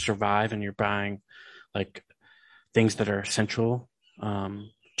looking to just survive, and you're buying like things that are essential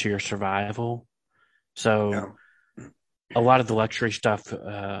to your survival. So a lot of the luxury stuff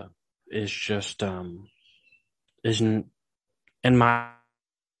is just isn't, in my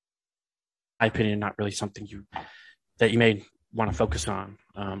opinion, not really something that you may want to focus on.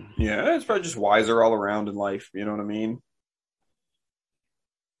 It's probably just wiser all around in life. You know what I mean?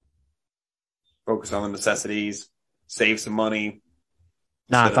 Focus on the necessities, save some money.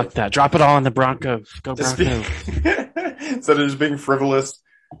 Nah, fuck that. Drop it all on the Broncos. Go Broncos. Instead of just being frivolous.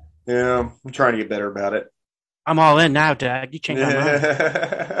 Yeah, I'm trying to get better about it. I'm all in now, Dag. You changed my mind.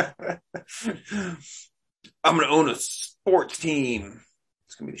 I'm going to own a sports team.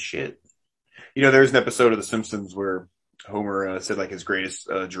 It's going to be the shit. There's an episode of The Simpsons where Homer said like his greatest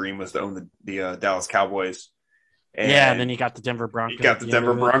dream was to own the Dallas Cowboys. And then he got the Denver Broncos. He got the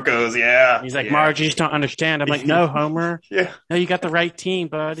Denver Broncos, yeah. He's like, Marge, you just don't understand. I'm like, no, Homer. Yeah. No, you got the right team,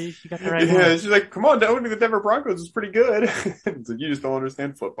 buddy. You got the right one. Yeah, she's like, come on, owning the Denver Broncos is pretty good. It's like, you just don't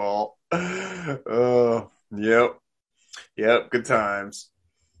understand football. Oh, yep. Yep, good times.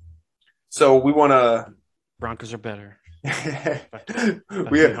 So we want to... Broncos are better.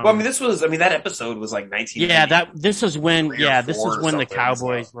 Well, I mean, that episode was like 19. Yeah, this was when the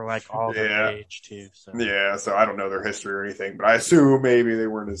Cowboys so. were like all the rage too. So. Yeah, so I don't know their history or anything, but I assume maybe they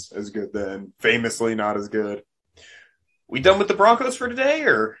weren't as good then. Famously not as good. We done with the Broncos for today,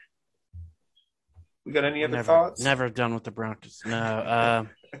 or we got any other thoughts? Never done with the Broncos. No.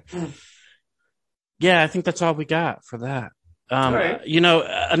 Yeah, I think that's all we got for that. Right.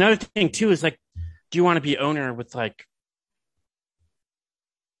 Another thing too is like, do you want to be owner with like,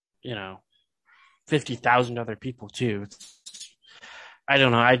 50,000 other people too? I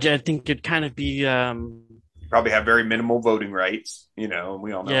don't know. I think it'd kind of be probably have very minimal voting rights. We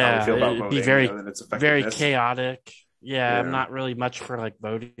all know how we feel about voting. Be very chaotic. Yeah, I'm not really much for like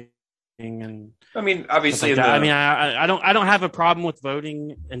voting. And I mean, obviously, like I don't have a problem with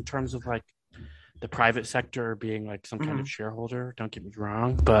voting in terms of like the private sector being like some kind of shareholder. Don't get me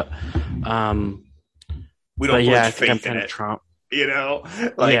wrong, but we don't I think I'm kind of Trump.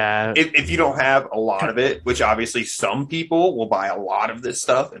 If you don't have a lot of it, which obviously some people will buy a lot of this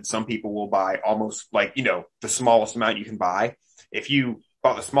stuff, and some people will buy almost like the smallest amount you can buy. If you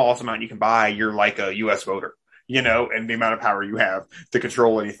bought the smallest amount you can buy, you're like a U.S. voter. And the amount of power you have to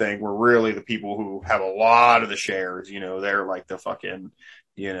control anything, where really the people who have a lot of the shares, they're like the fucking,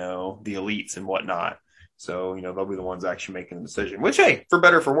 the elites and whatnot. So, they'll be the ones actually making the decision, which, hey, for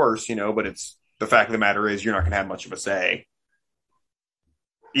better or for worse, but it's the fact of the matter is you're not going to have much of a say,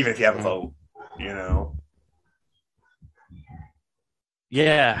 even if you have a vote,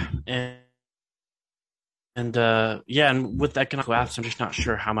 Yeah. And with economic collapse, I'm just not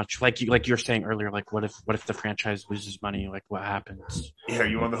sure how much. Like you were saying earlier, like what if the franchise loses money? Like what happens? Yeah, are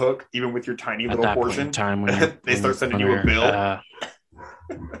you on the hook even with your tiny little that portion? Point in time when they start sending you a bill.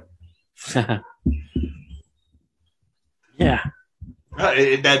 Yeah,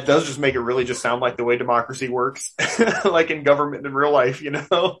 that does just make it really just sound like the way democracy works, like in government in real life.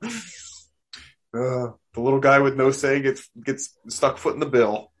 The little guy with no say gets stuck footing the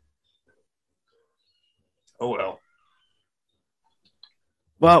bill. Oh, well.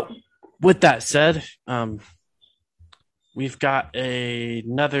 Well, with that said, we've got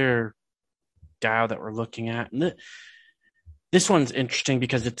another DAO that we're looking at. And this one's interesting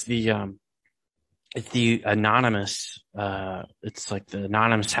because it's the anonymous. It's like the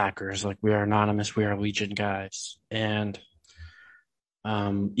anonymous hackers. Like we are anonymous, we are Legion guys. And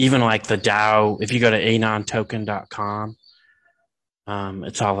even like the DAO, if you go to AnonToken.com,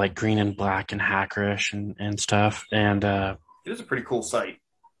 it's all like green and black and hackerish and stuff. And it is a pretty cool site.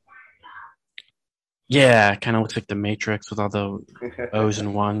 Yeah, it kind of looks like the Matrix with all the O's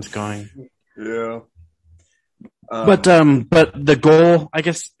and ones going. Yeah. But the goal, I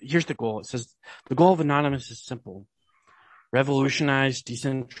guess, here's the goal. It says the goal of Anonymous is simple: revolutionize,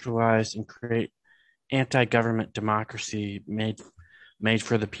 decentralize, and create anti-government democracy made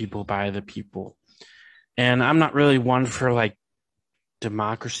for the people by the people. And I'm not really one for like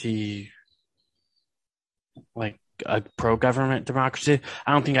democracy, like a pro-government democracy.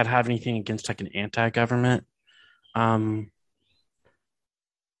 I don't think I'd have anything against like an anti-government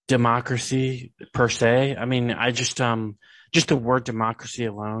democracy per se. I mean, I just the word democracy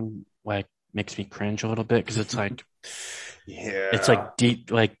alone like makes me cringe a little bit because it's like, it's like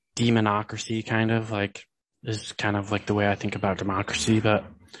deep, like demonocracy kind of like is kind of like the way I think about democracy. But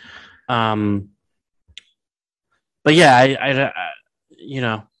yeah, I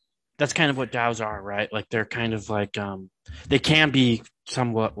that's kind of what DAOs are, right? Like they're kind of like they can be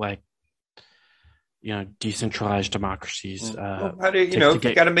somewhat like decentralized democracies. How do you you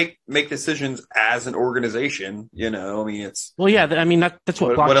got to make decisions as an organization? I mean, it's I mean that's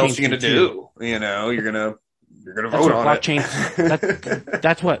what blockchain. What else are you gonna do? You're gonna vote on it.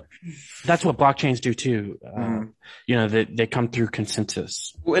 That's what blockchains do too. They come through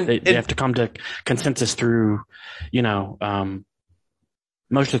consensus. They have to come to consensus through,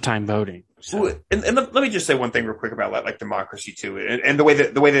 most of the time voting. So. And let me just say one thing real quick about like democracy too, and the way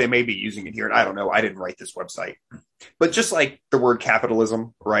that they may be using it here. And I don't know, I didn't write this website, but just like the word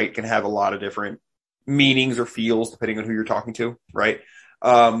capitalism, right, can have a lot of different meanings or feels depending on who you're talking to, right?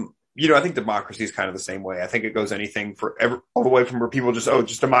 I think democracy is kind of the same way. I think it goes anything all the way from where people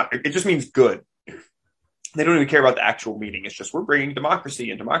it just means good. They don't even care about the actual meaning. It's just we're bringing democracy,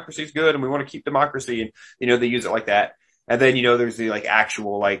 and democracy is good, and we want to keep democracy, and they use it like that. And then, there's the like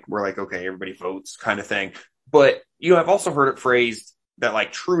actual, like, we're like, okay, everybody votes kind of thing. But, I've also heard it phrased that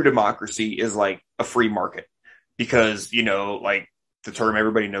like true democracy is like a free market because, like the term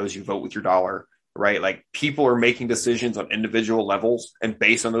everybody knows, you vote with your dollar, right? Like people are making decisions on individual levels, and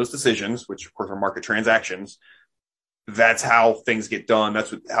based on those decisions, which of course are market transactions, that's how things get done.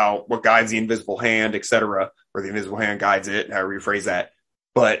 That's what guides the invisible hand, etc., or the invisible hand guides it, however you phrase that.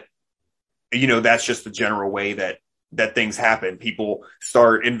 But, that's just the general way that things happen. People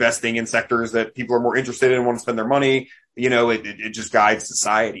start investing in sectors that people are more interested in and want to spend their money. It just guides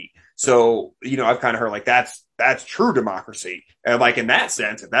society. So, I've kind of heard like that's true democracy. And like in that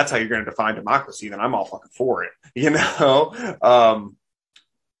sense, if that's how you're going to define democracy, then I'm all fucking for it,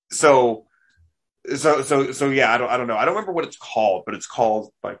 So yeah, I don't know. I don't remember what it's called, but it's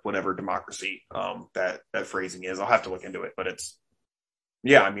called like whatever democracy, that phrasing is. I'll have to look into it, but that's,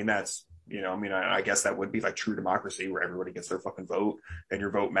 I guess that would be like true democracy where everybody gets their fucking vote and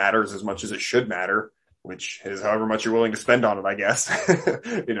your vote matters as much as it should matter, which is however much you're willing to spend on it, I guess,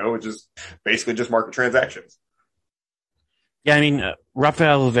 which is basically just market transactions. Yeah.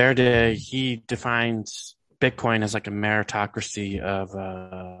 Rafael Verde, he defines Bitcoin as like a meritocracy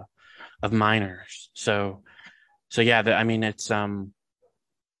of miners. So yeah, it's,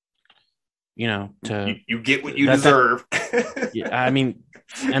 you get what you deserve. Yeah,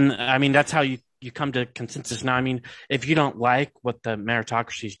 that's how you come to consensus. Now, if you don't like what the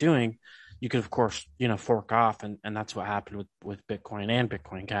meritocracy is doing, you could, of course, fork off, and that's what happened with Bitcoin and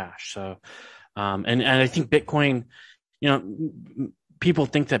Bitcoin Cash. So, and I think Bitcoin, people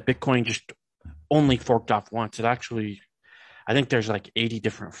think that Bitcoin just only forked off once. It actually, I think there's like 80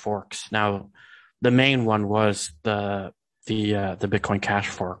 different forks. Now, the main one was the Bitcoin Cash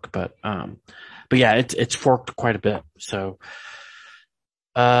fork, but yeah, it's forked quite a bit. So,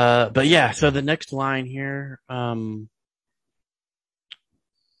 but yeah, so the next line here,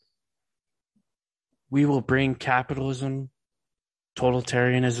 we will bring capitalism,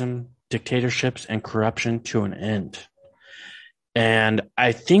 totalitarianism, dictatorships, and corruption to an end. And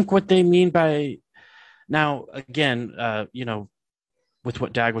I think what they mean by, now again, with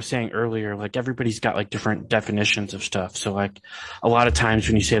what Dag was saying earlier, like everybody's got like different definitions of stuff. So like a lot of times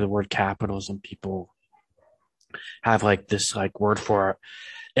when you say the word capitalism, people have like this like word for it.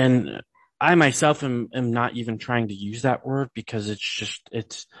 And I myself am not even trying to use that word because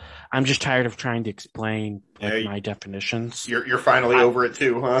I'm just tired of trying to explain my definitions. You're finally over it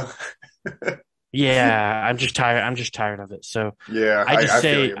too, huh? Yeah, I'm just tired of it. So yeah, I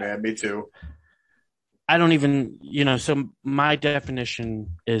feel you, man. Me too. I don't even, so my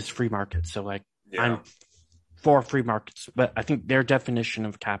definition is free market. So like I'm for free markets, but I think their definition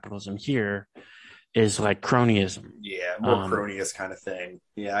of capitalism here is like cronyism. Yeah, more cronyist kind of thing.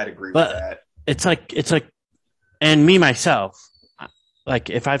 Yeah, I'd agree with that. It's like, and me myself, like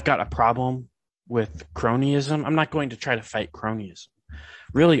if I've got a problem with cronyism, I'm not going to try to fight cronyism.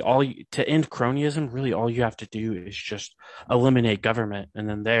 Really, to end cronyism, really all you have to do is just eliminate government, and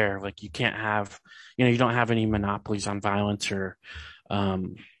then like you can't have, you don't have any monopolies on violence or,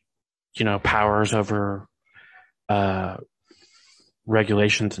 powers over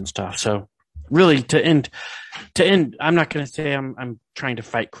regulations and stuff. So really, to end, I'm not going to say I'm trying to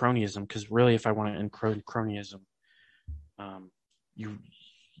fight cronyism, because really, if I want to end cronyism,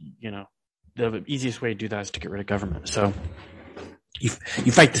 the easiest way to do that is to get rid of government. So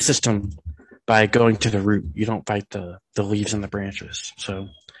you fight the system by going to the root. You don't fight the leaves and the branches. So,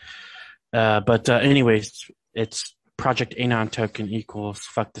 anyways, it's Project Anon Token equals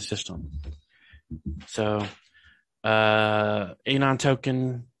fuck the system. So, Anon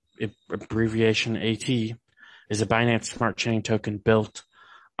Token, abbreviation AT, is a Binance Smart Chain token built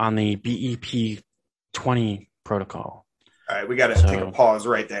on the BEP20 protocol. All right, we got to take a pause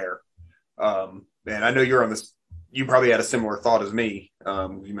right there. And I know you're on this. You probably had a similar thought as me.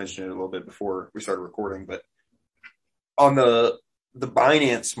 You mentioned it a little bit before we started recording, but on the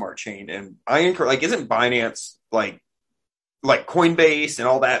Binance Smart Chain, and isn't Binance like Coinbase and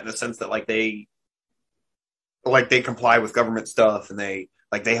all that, in the sense that they comply with government stuff, and they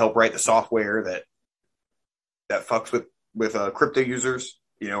help write the software that fucks with crypto users,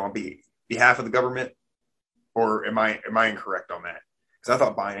 on behalf of the government? Or am I incorrect on that? Because I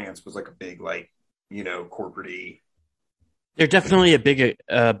thought Binance was like a big corporate-y. They're definitely a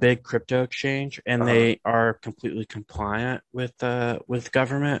big crypto exchange, and they are completely compliant with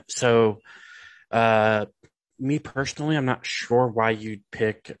government. So, me personally, I'm not sure why you'd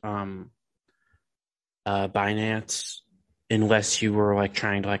pick Binance unless you were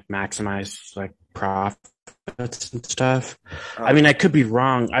trying to maximize profits and stuff. I could be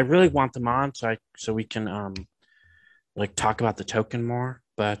wrong. I really want them on so we can talk about the token more,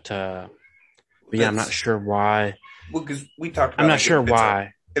 but yeah, I'm not sure why. Well, because we talked about, I'm not sure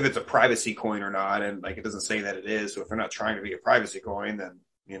why. If it's a privacy coin or not, and it doesn't say that it is. So if they're not trying to be a privacy coin, then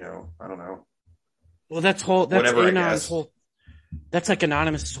I don't know. Well, that's Anonymous' whole. That's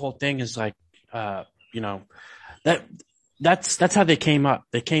Anonymous' whole thing is That's how they came up.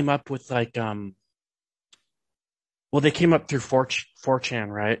 They came up with like they came up through 4chan,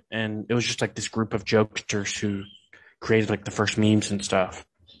 right? And it was just like this group of jokesters who created like the first memes and stuff.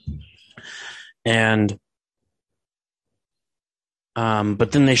 And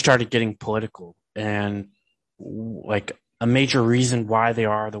but then they started getting political, and like a major reason why they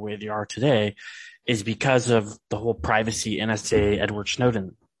are the way they are today is because of the whole privacy NSA Edward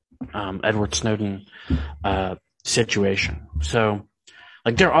Snowden situation. So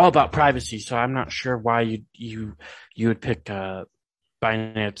like they're all about privacy. So I'm not sure why you would pick Binance,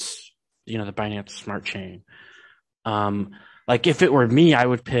 the Binance Smart Chain. Like if it were me, I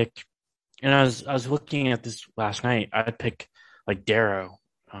would pick. And I was looking at this last night. I'd pick like DAO,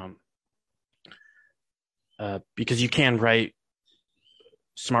 because you can write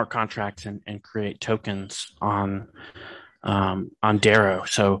smart contracts and create tokens on DAO.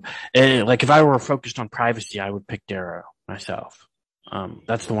 So, like if I were focused on privacy, I would pick DAO myself.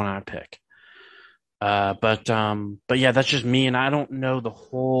 That's the one I'd pick. But yeah, that's just me, and I don't know the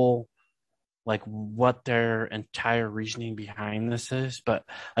whole like what their entire reasoning behind this is. But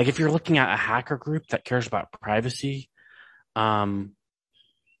like if you're looking at a hacker group that cares about privacy, and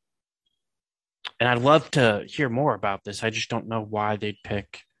I'd love to hear more about this. I just don't know why they'd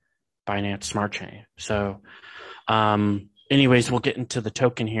pick Binance Smart Chain. So, anyways, we'll get into the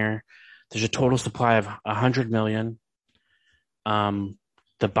token here. There's a total supply of 100 million. The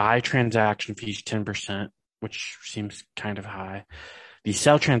buy transaction fee is 10%, which seems kind of high. The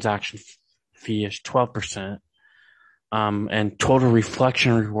sell transaction fee is 12%. And total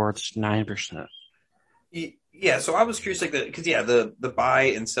reflection rewards 9%. Yeah, so I was curious, like, because the buy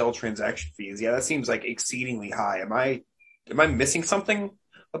and sell transaction fees, that seems like exceedingly high. Am I missing something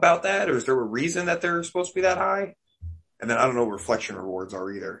about that, or is there a reason that they're supposed to be that high? And then I don't know what reflection rewards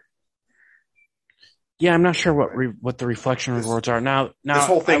are either. Yeah, I'm not sure what the reflection rewards are. Now this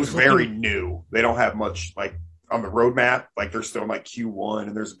whole thing's very new. They don't have much like on the roadmap. Like they're still in like Q1,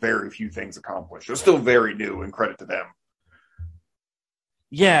 and there's very few things accomplished. They're still very new, and credit to them.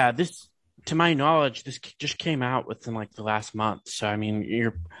 Yeah, to my knowledge, this just came out within like the last month. So I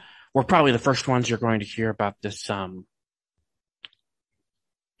mean, we're probably the first ones you're going to hear about this.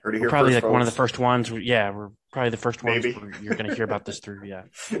 We're probably like one of the first ones. Yeah, we're probably the first ones you're going to hear about this through. Yeah,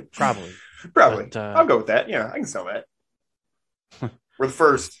 probably. But, I'll go with that. Yeah, I can sell that. We're the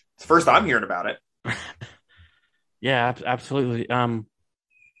first. It's the first I'm hearing about it. Yeah, absolutely. I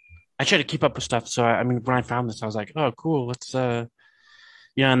try to keep up with stuff. So I mean, when I found this, I was like, oh, cool. Let's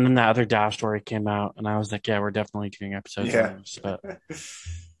yeah, and then that other DAO story came out, and I was like, yeah, we're definitely doing episodes on this. But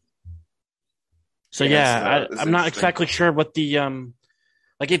so I'm not exactly sure what the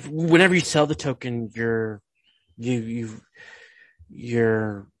like if whenever you sell the token, your fee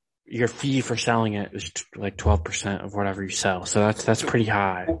for selling it is like 12% of whatever you sell. So that's pretty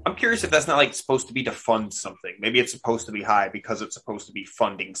high. I'm curious if that's not like supposed to be to fund something. Maybe it's supposed to be high because it's supposed to be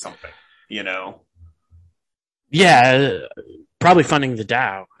funding something. Yeah, probably funding the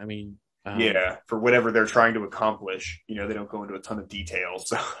DAO. I mean, for whatever they're trying to accomplish. They don't go into a ton of details.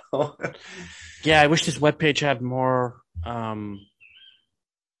 So. Yeah, I wish this webpage had more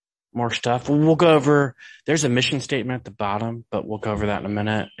stuff. We'll go over. There's a mission statement at the bottom, but we'll go over that in a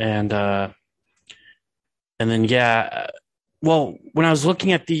minute. And then well, when I was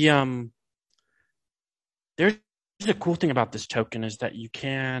looking at the there's a cool thing about this token is that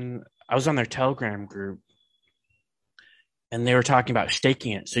I was on their Telegram group, and they were talking about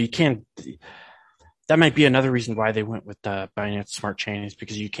staking it. So that might be another reason why they went with the Binance Smart Chain is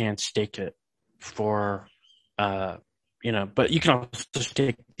because you can stake it for, but you can also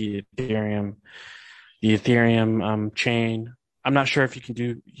stake the Ethereum chain. I'm not sure if you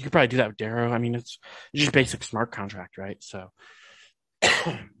could probably do that with DAO. I mean, it's just basic smart contract, right? So,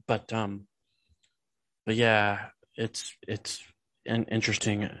 but yeah, it's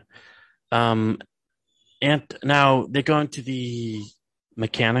interesting. And now they go into the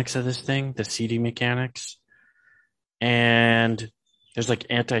mechanics of this thing, the CD mechanics, and there's like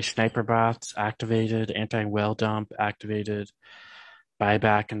anti-sniper bots activated, anti-whale dump activated,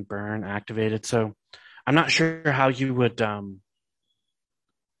 buyback and burn activated. So I'm not sure how you would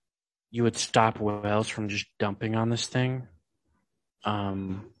stop whales from just dumping on this thing.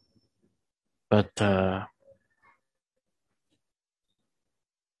 But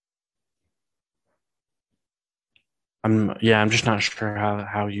I'm just not sure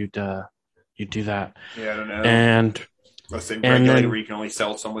how you'd do that. Yeah, I don't know. And unless they regulate where you can only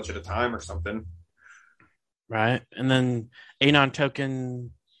sell so much at a time or something. Right. And then Anon Token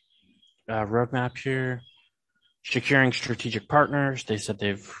roadmap here. Securing strategic partners. They said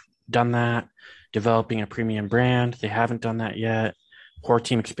they've done that. developing a premium brand. They haven't done that yet. Core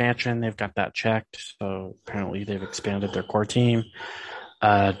team expansion, they've got that checked. So apparently they've expanded their core team.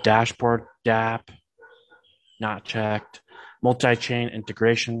 Dashboard DApp, not checked. Multi-chain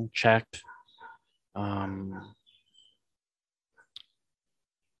integration, checked.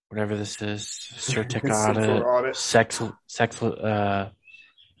 Whatever this is, Certic audit, CEX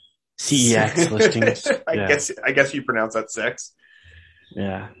listings. I guess you pronounce that sex.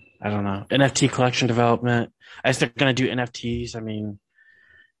 Yeah, I don't know. NFT collection development. I guess they're going to do NFTs. I mean,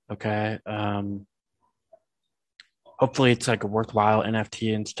 okay. Hopefully it's like a worthwhile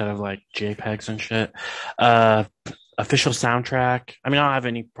NFT instead of like JPEGs and shit. Official soundtrack. I mean, I don't have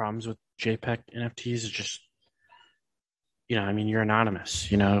any problems with JPEG NFTs. It's just, I mean, you're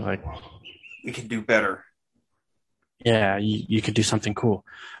anonymous, like. We can do better. Yeah, you could do something cool.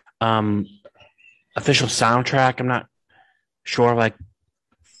 Official soundtrack. I'm not sure like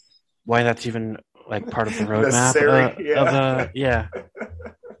why that's even like part of the roadmap. Yeah.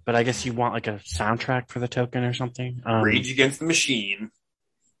 But I guess you want like a soundtrack for the token or something. Rage Against the Machine.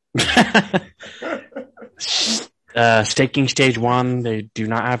 Staking stage 1, they do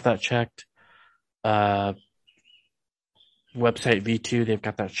not have that checked. Website V2, they've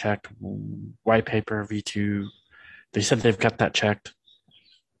got that checked. White paper V2, they said they've got that checked.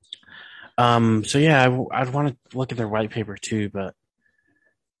 So yeah, I'd want to look at their white paper too, but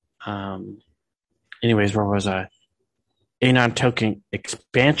anyways, where was I? Anon Token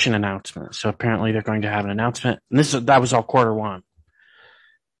expansion announcement. So apparently they're going to have an announcement. And that was all quarter 1.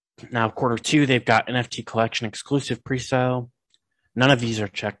 Now quarter 2, they've got NFT collection exclusive presale. None of these are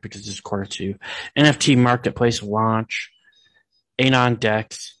checked because this is quarter 2. NFT marketplace launch. Anon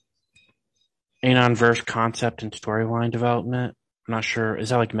Dex. Anonverse concept and storyline development. I'm not sure. Is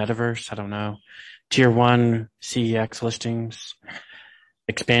that like metaverse? I don't know. Tier 1 CEX listings.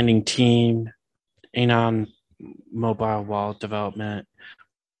 Expanding team. Anon mobile wallet development.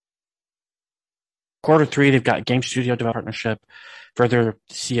 Quarter 3, they've got game studio development partnership, further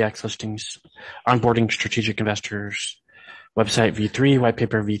CX listings, onboarding strategic investors, website V3, white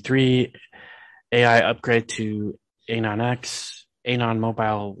paper V3, AI upgrade to Anon X, Anon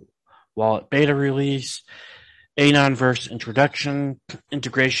mobile wallet beta release, Anonverse introduction,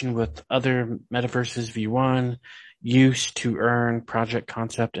 integration with other metaverses V1, use to earn project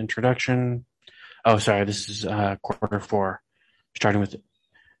concept introduction. Oh, sorry, this is quarter 4, starting with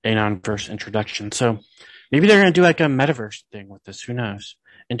Anonverse introduction. So maybe they're going to do like a metaverse thing with this. Who knows?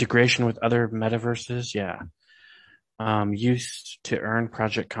 Integration with other metaverses. Yeah. Use to earn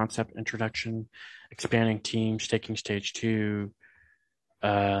project concept introduction, expanding team, staking stage 2,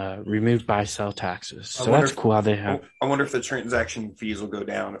 removed buy sell taxes. So that's cool how they have. I wonder if the transaction fees will go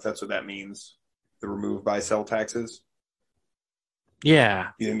down, if that's what that means. The remove buy sell taxes. Yeah.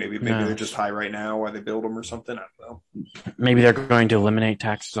 You think maybe they're just high right now while they build them or something? I don't know. Maybe they're going to eliminate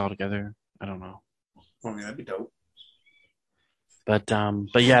taxes altogether. I don't know. I mean, that'd be dope. But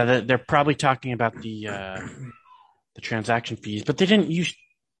yeah, they're probably talking about the transaction fees, but they didn't use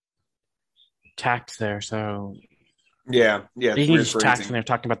tax there, so yeah, they didn't use tax, and they're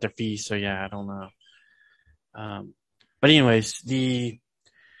talking about their fees. So yeah, I don't know. But anyways, the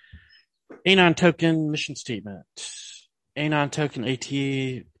Anon Token mission statement. Anon Token AT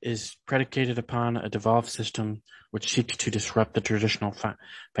is predicated upon a devolved system which seeks to disrupt the traditional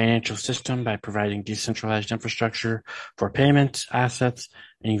financial system by providing decentralized infrastructure for payments, assets,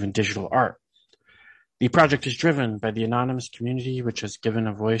 and even digital art. The project is driven by the anonymous community, which has given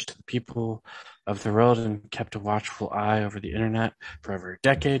a voice to the people of the world and kept a watchful eye over the internet for over a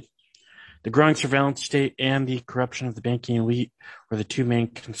decade. The growing surveillance state and the corruption of the banking elite were the two main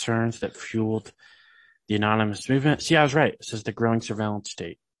concerns that fueled the anonymous movement. See, I was right. It says the growing surveillance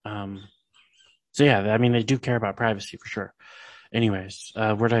state. So yeah, I mean, they do care about privacy for sure. Anyways,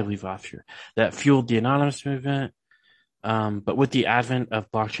 where did I leave off here? That fueled the anonymous movement. But with the advent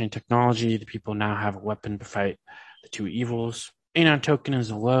of blockchain technology, the people now have a weapon to fight the two evils. Anon Token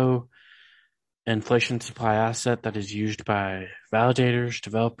is a low inflation supply asset that is used by validators,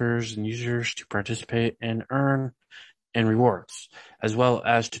 developers, and users to participate and earn and rewards, as well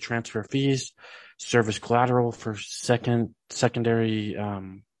as to transfer fees, serve as collateral for secondary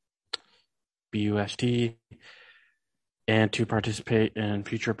BUSD, and to participate in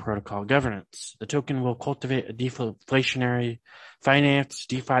future protocol governance. The token will cultivate a deflationary finance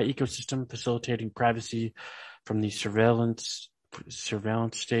DeFi ecosystem, facilitating privacy from the surveillance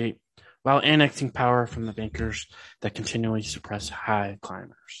state, while annexing power from the bankers that continually suppress high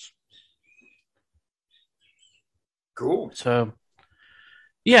climbers. Cool. So,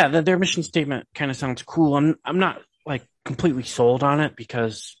 yeah, their mission statement kind of sounds cool. I'm not like completely sold on it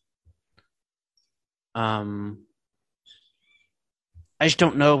because I just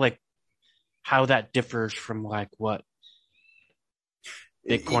don't know like how that differs from like what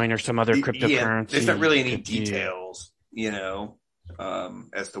Bitcoin or some other cryptocurrency. There's not really any could do. details,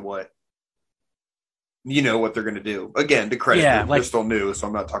 as to what what they're going to do. Again, the credit, they're still new, so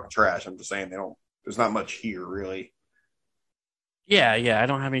I'm not talking trash. I'm just saying there's not much here really. Yeah, I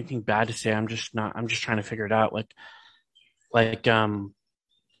don't have anything bad to say. I'm just trying to figure it out.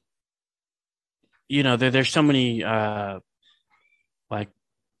 There's so many like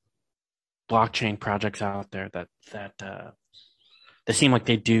blockchain projects out there that seem like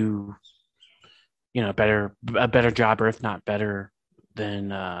they do a better job, or if not better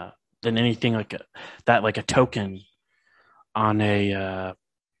than anything like a token on the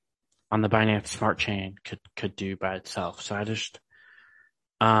Binance Smart Chain could do by itself. So I just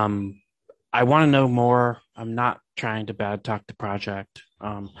I want to know more. I'm not trying to bad talk the project.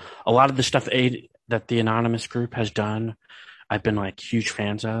 A lot of the stuff that the Anonymous group has done, I've been like huge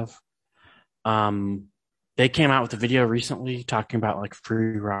fans of. They came out with a video recently talking about like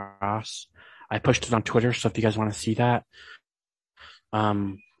free Ross. I pushed it on Twitter, so if you guys want to see that,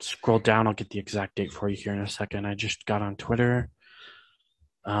 scroll down. I'll get the exact date for you here in a second. I just got on Twitter.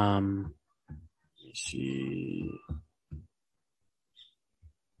 Let me see.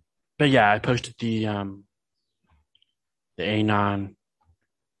 But yeah, I posted the Anon.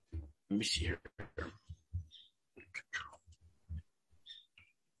 Let me see here.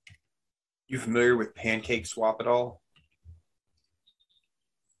 You familiar with Pancake Swap at all?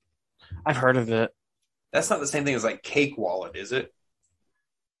 I've heard of it. That's not the same thing as like Cake Wallet, is it?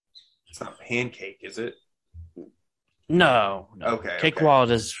 It's not Pancake, is it? No. Okay. Cake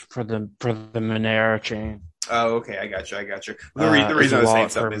Wallet is for the Monero chain. Oh, okay. I got you. The reason I was saying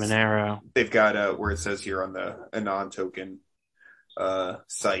something is Monero. They've got where it says here on the Anon Token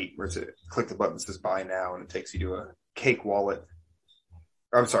site where it's click the button that says buy now and it takes you to a Cake Wallet.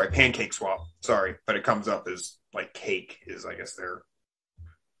 I'm sorry, Pancake Swap. Sorry, but it comes up as like Cake is, I guess, their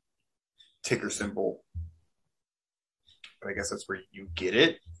ticker symbol. But I guess that's where you get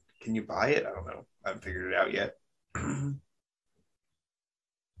it. Can you buy it? I don't know. I haven't figured it out yet.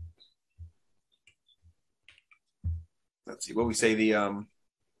 Let's see what we say the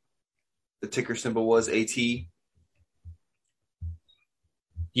ticker symbol was. AT.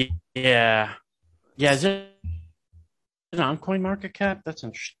 Yeah. Is it on CoinMarketCap? That's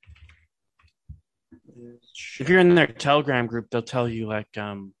interesting. If you're in their Telegram group, they'll tell you like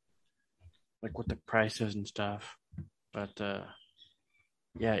what the price is and stuff. But AT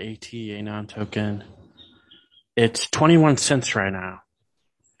Anon Token, it's 21 cents right now.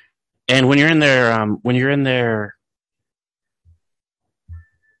 And when you're in their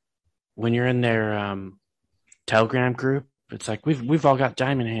Telegram group, it's like we've all got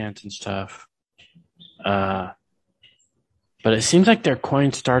diamond hands and stuff. But it seems like their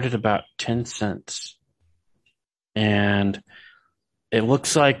coin started about 10 cents. And it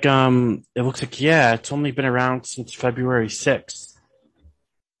looks like it's only been around since February 6th.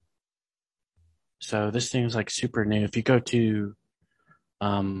 So this thing is like super new. If you go to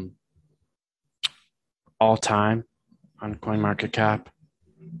all time on CoinMarketCap,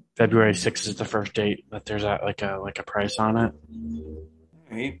 February 6th is the first date that there's like a price on it.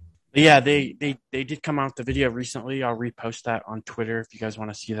 Right. Yeah, they did come out with the video recently. I'll repost that on Twitter if you guys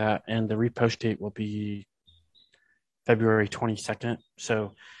want to see that. And the repost date will be February 22nd.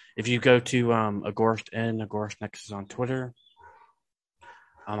 So if you go to Agorist Nexus on Twitter,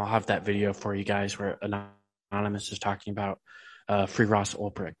 I'll have that video for you guys where Anonymous is talking about free Ross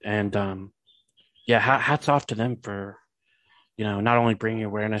Ulbricht. And hats off to them for not only bringing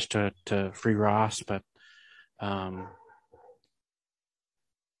awareness to free Ross, but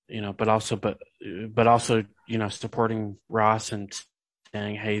but also supporting Ross and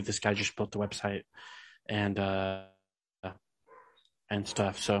saying, hey, this guy just built the website and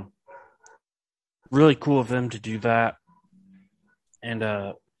stuff. So really cool of them to do that. And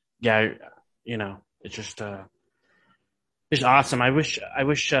it's just it's awesome. I wish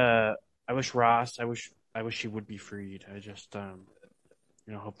Ross, I wish he would be freed. I just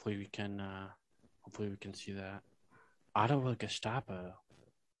hopefully we can see that. Ottawa Gestapo.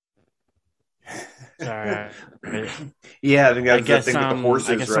 Sorry. Yeah, I think that's guess the thing with the horses,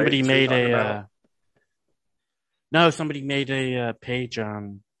 I guess right? somebody made somebody made a page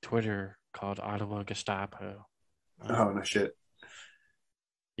on Twitter called Ottawa Gestapo. Oh no shit.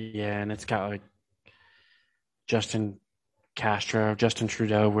 Yeah, and it's got like Justin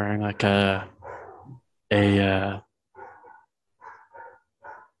Trudeau wearing like a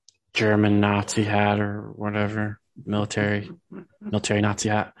German Nazi hat or whatever, military Nazi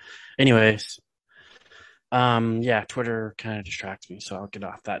hat. Anyways, Yeah, Twitter kind of distracts me, so I'll get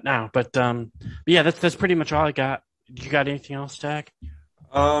off that now. But yeah, that's pretty much all I got. You got anything else, Dag?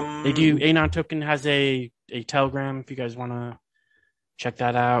 They do. Anon Token has a Telegram if you guys want to check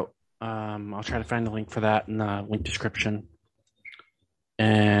that out. I'll try to find the link for that in the link description.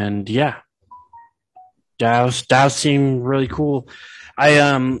 And yeah, DAOs seem really cool.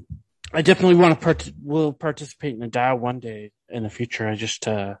 I definitely will participate in a DAO one day in the future. I just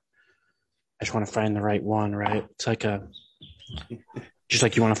want to find the right one, right? It's like just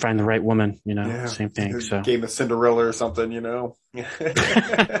like you want to find the right woman, same thing. So game of Cinderella or something, Yeah,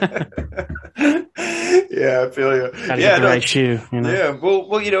 I feel you. Gotta get the right shoe, Yeah, well,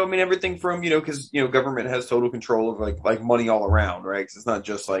 I mean, everything from, because, government has total control of like money all around, right? Because it's not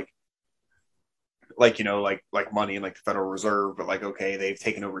just like money in like the Federal Reserve, but like, okay, they've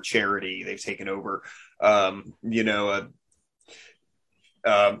taken over charity, they've taken over,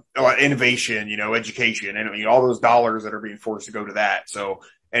 innovation, education, and all those dollars that are being forced to go to that. So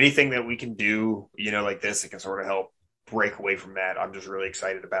anything that we can do, like this, it can sort of help break away from that. I'm just really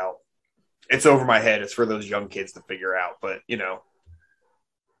excited about. It's over my head. It's for those young kids to figure out, but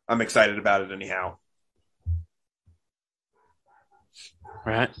I'm excited about it anyhow.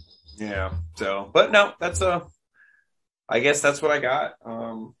 Right. Yeah. So, but no, that's I guess that's what I got.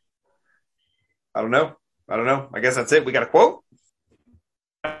 I don't know. I guess that's it. We got a quote.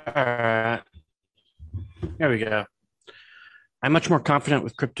 All right. There we go. I'm much more confident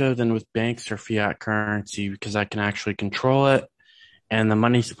with crypto than with banks or fiat currency because I can actually control it, and the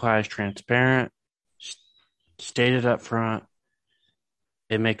money supply is transparent, stated up front.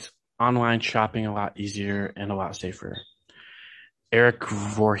 It makes online shopping a lot easier and a lot safer. Eric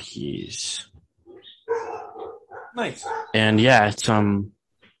Voorhees. Nice. And yeah, it's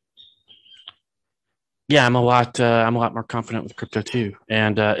yeah, I'm a lot more confident with crypto too.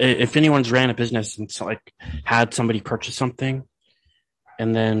 And if anyone's ran a business and had somebody purchase something,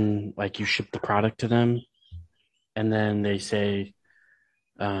 and then you ship the product to them, and then they say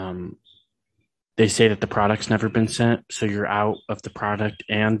that the product's never been sent, so you're out of the product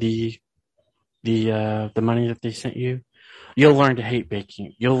and the money that they sent you. You'll learn to hate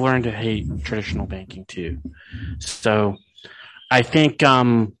banking. You'll learn to hate traditional banking too. So I think,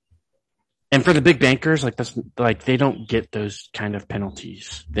 and for the big bankers, that's they don't get those kind of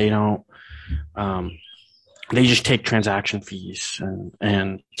penalties. They don't, they just take transaction fees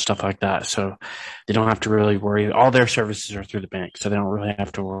and stuff like that. So they don't have to really worry. All their services are through the bank. So they don't really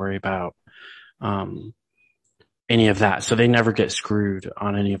have to worry about, any of that. So they never get screwed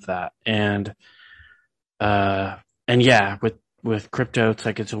on any of that. And yeah, with crypto, it's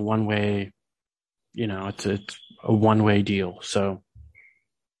a one-way, it's a one-way deal. So,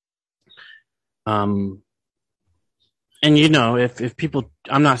 and if people,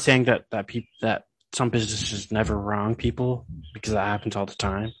 I'm not saying that some businesses never wrong people, because that happens all the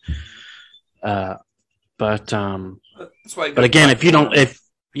time. But again, if you don't, if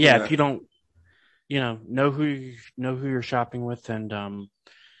you don't, know who you're shopping with, and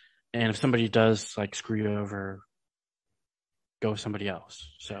if somebody does screw you over, go with somebody else.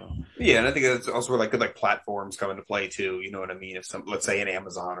 So yeah, and I think that's also where good platforms come into play too. You know what I mean? If let's say an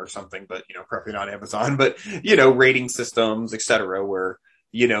Amazon or something, but probably not Amazon, but rating systems, etc., where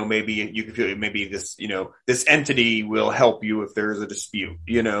maybe you can feel maybe this this entity will help you if there's a dispute,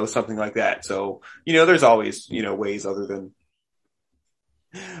 something like that. So there's always ways other than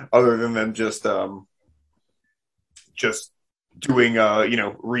them just doing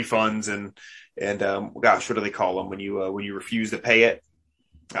refunds and gosh, what do they call them when you refuse to pay it?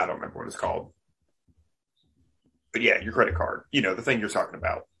 I don't remember what it's called, but yeah, your credit card, the thing you're talking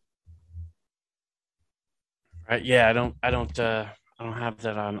about. Right. Yeah. I don't have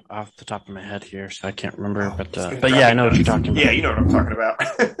that on off the top of my head here, so I can't remember, but yeah, I know what you're talking about. Yeah. You know what I'm talking about.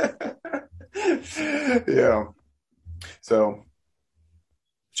 Yeah. So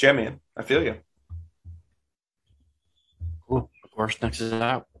yeah, man, I feel you. Cool. Of course, Nexus is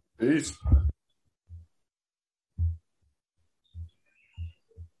out. Peace.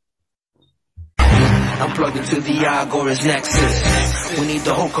 I'm plugged into the Agorist Nexus. We need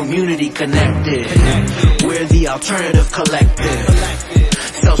the whole community connected. We're the alternative collective.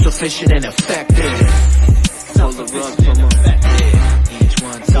 Self-sufficient and effective. Tell the rug from each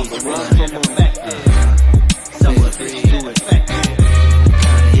one.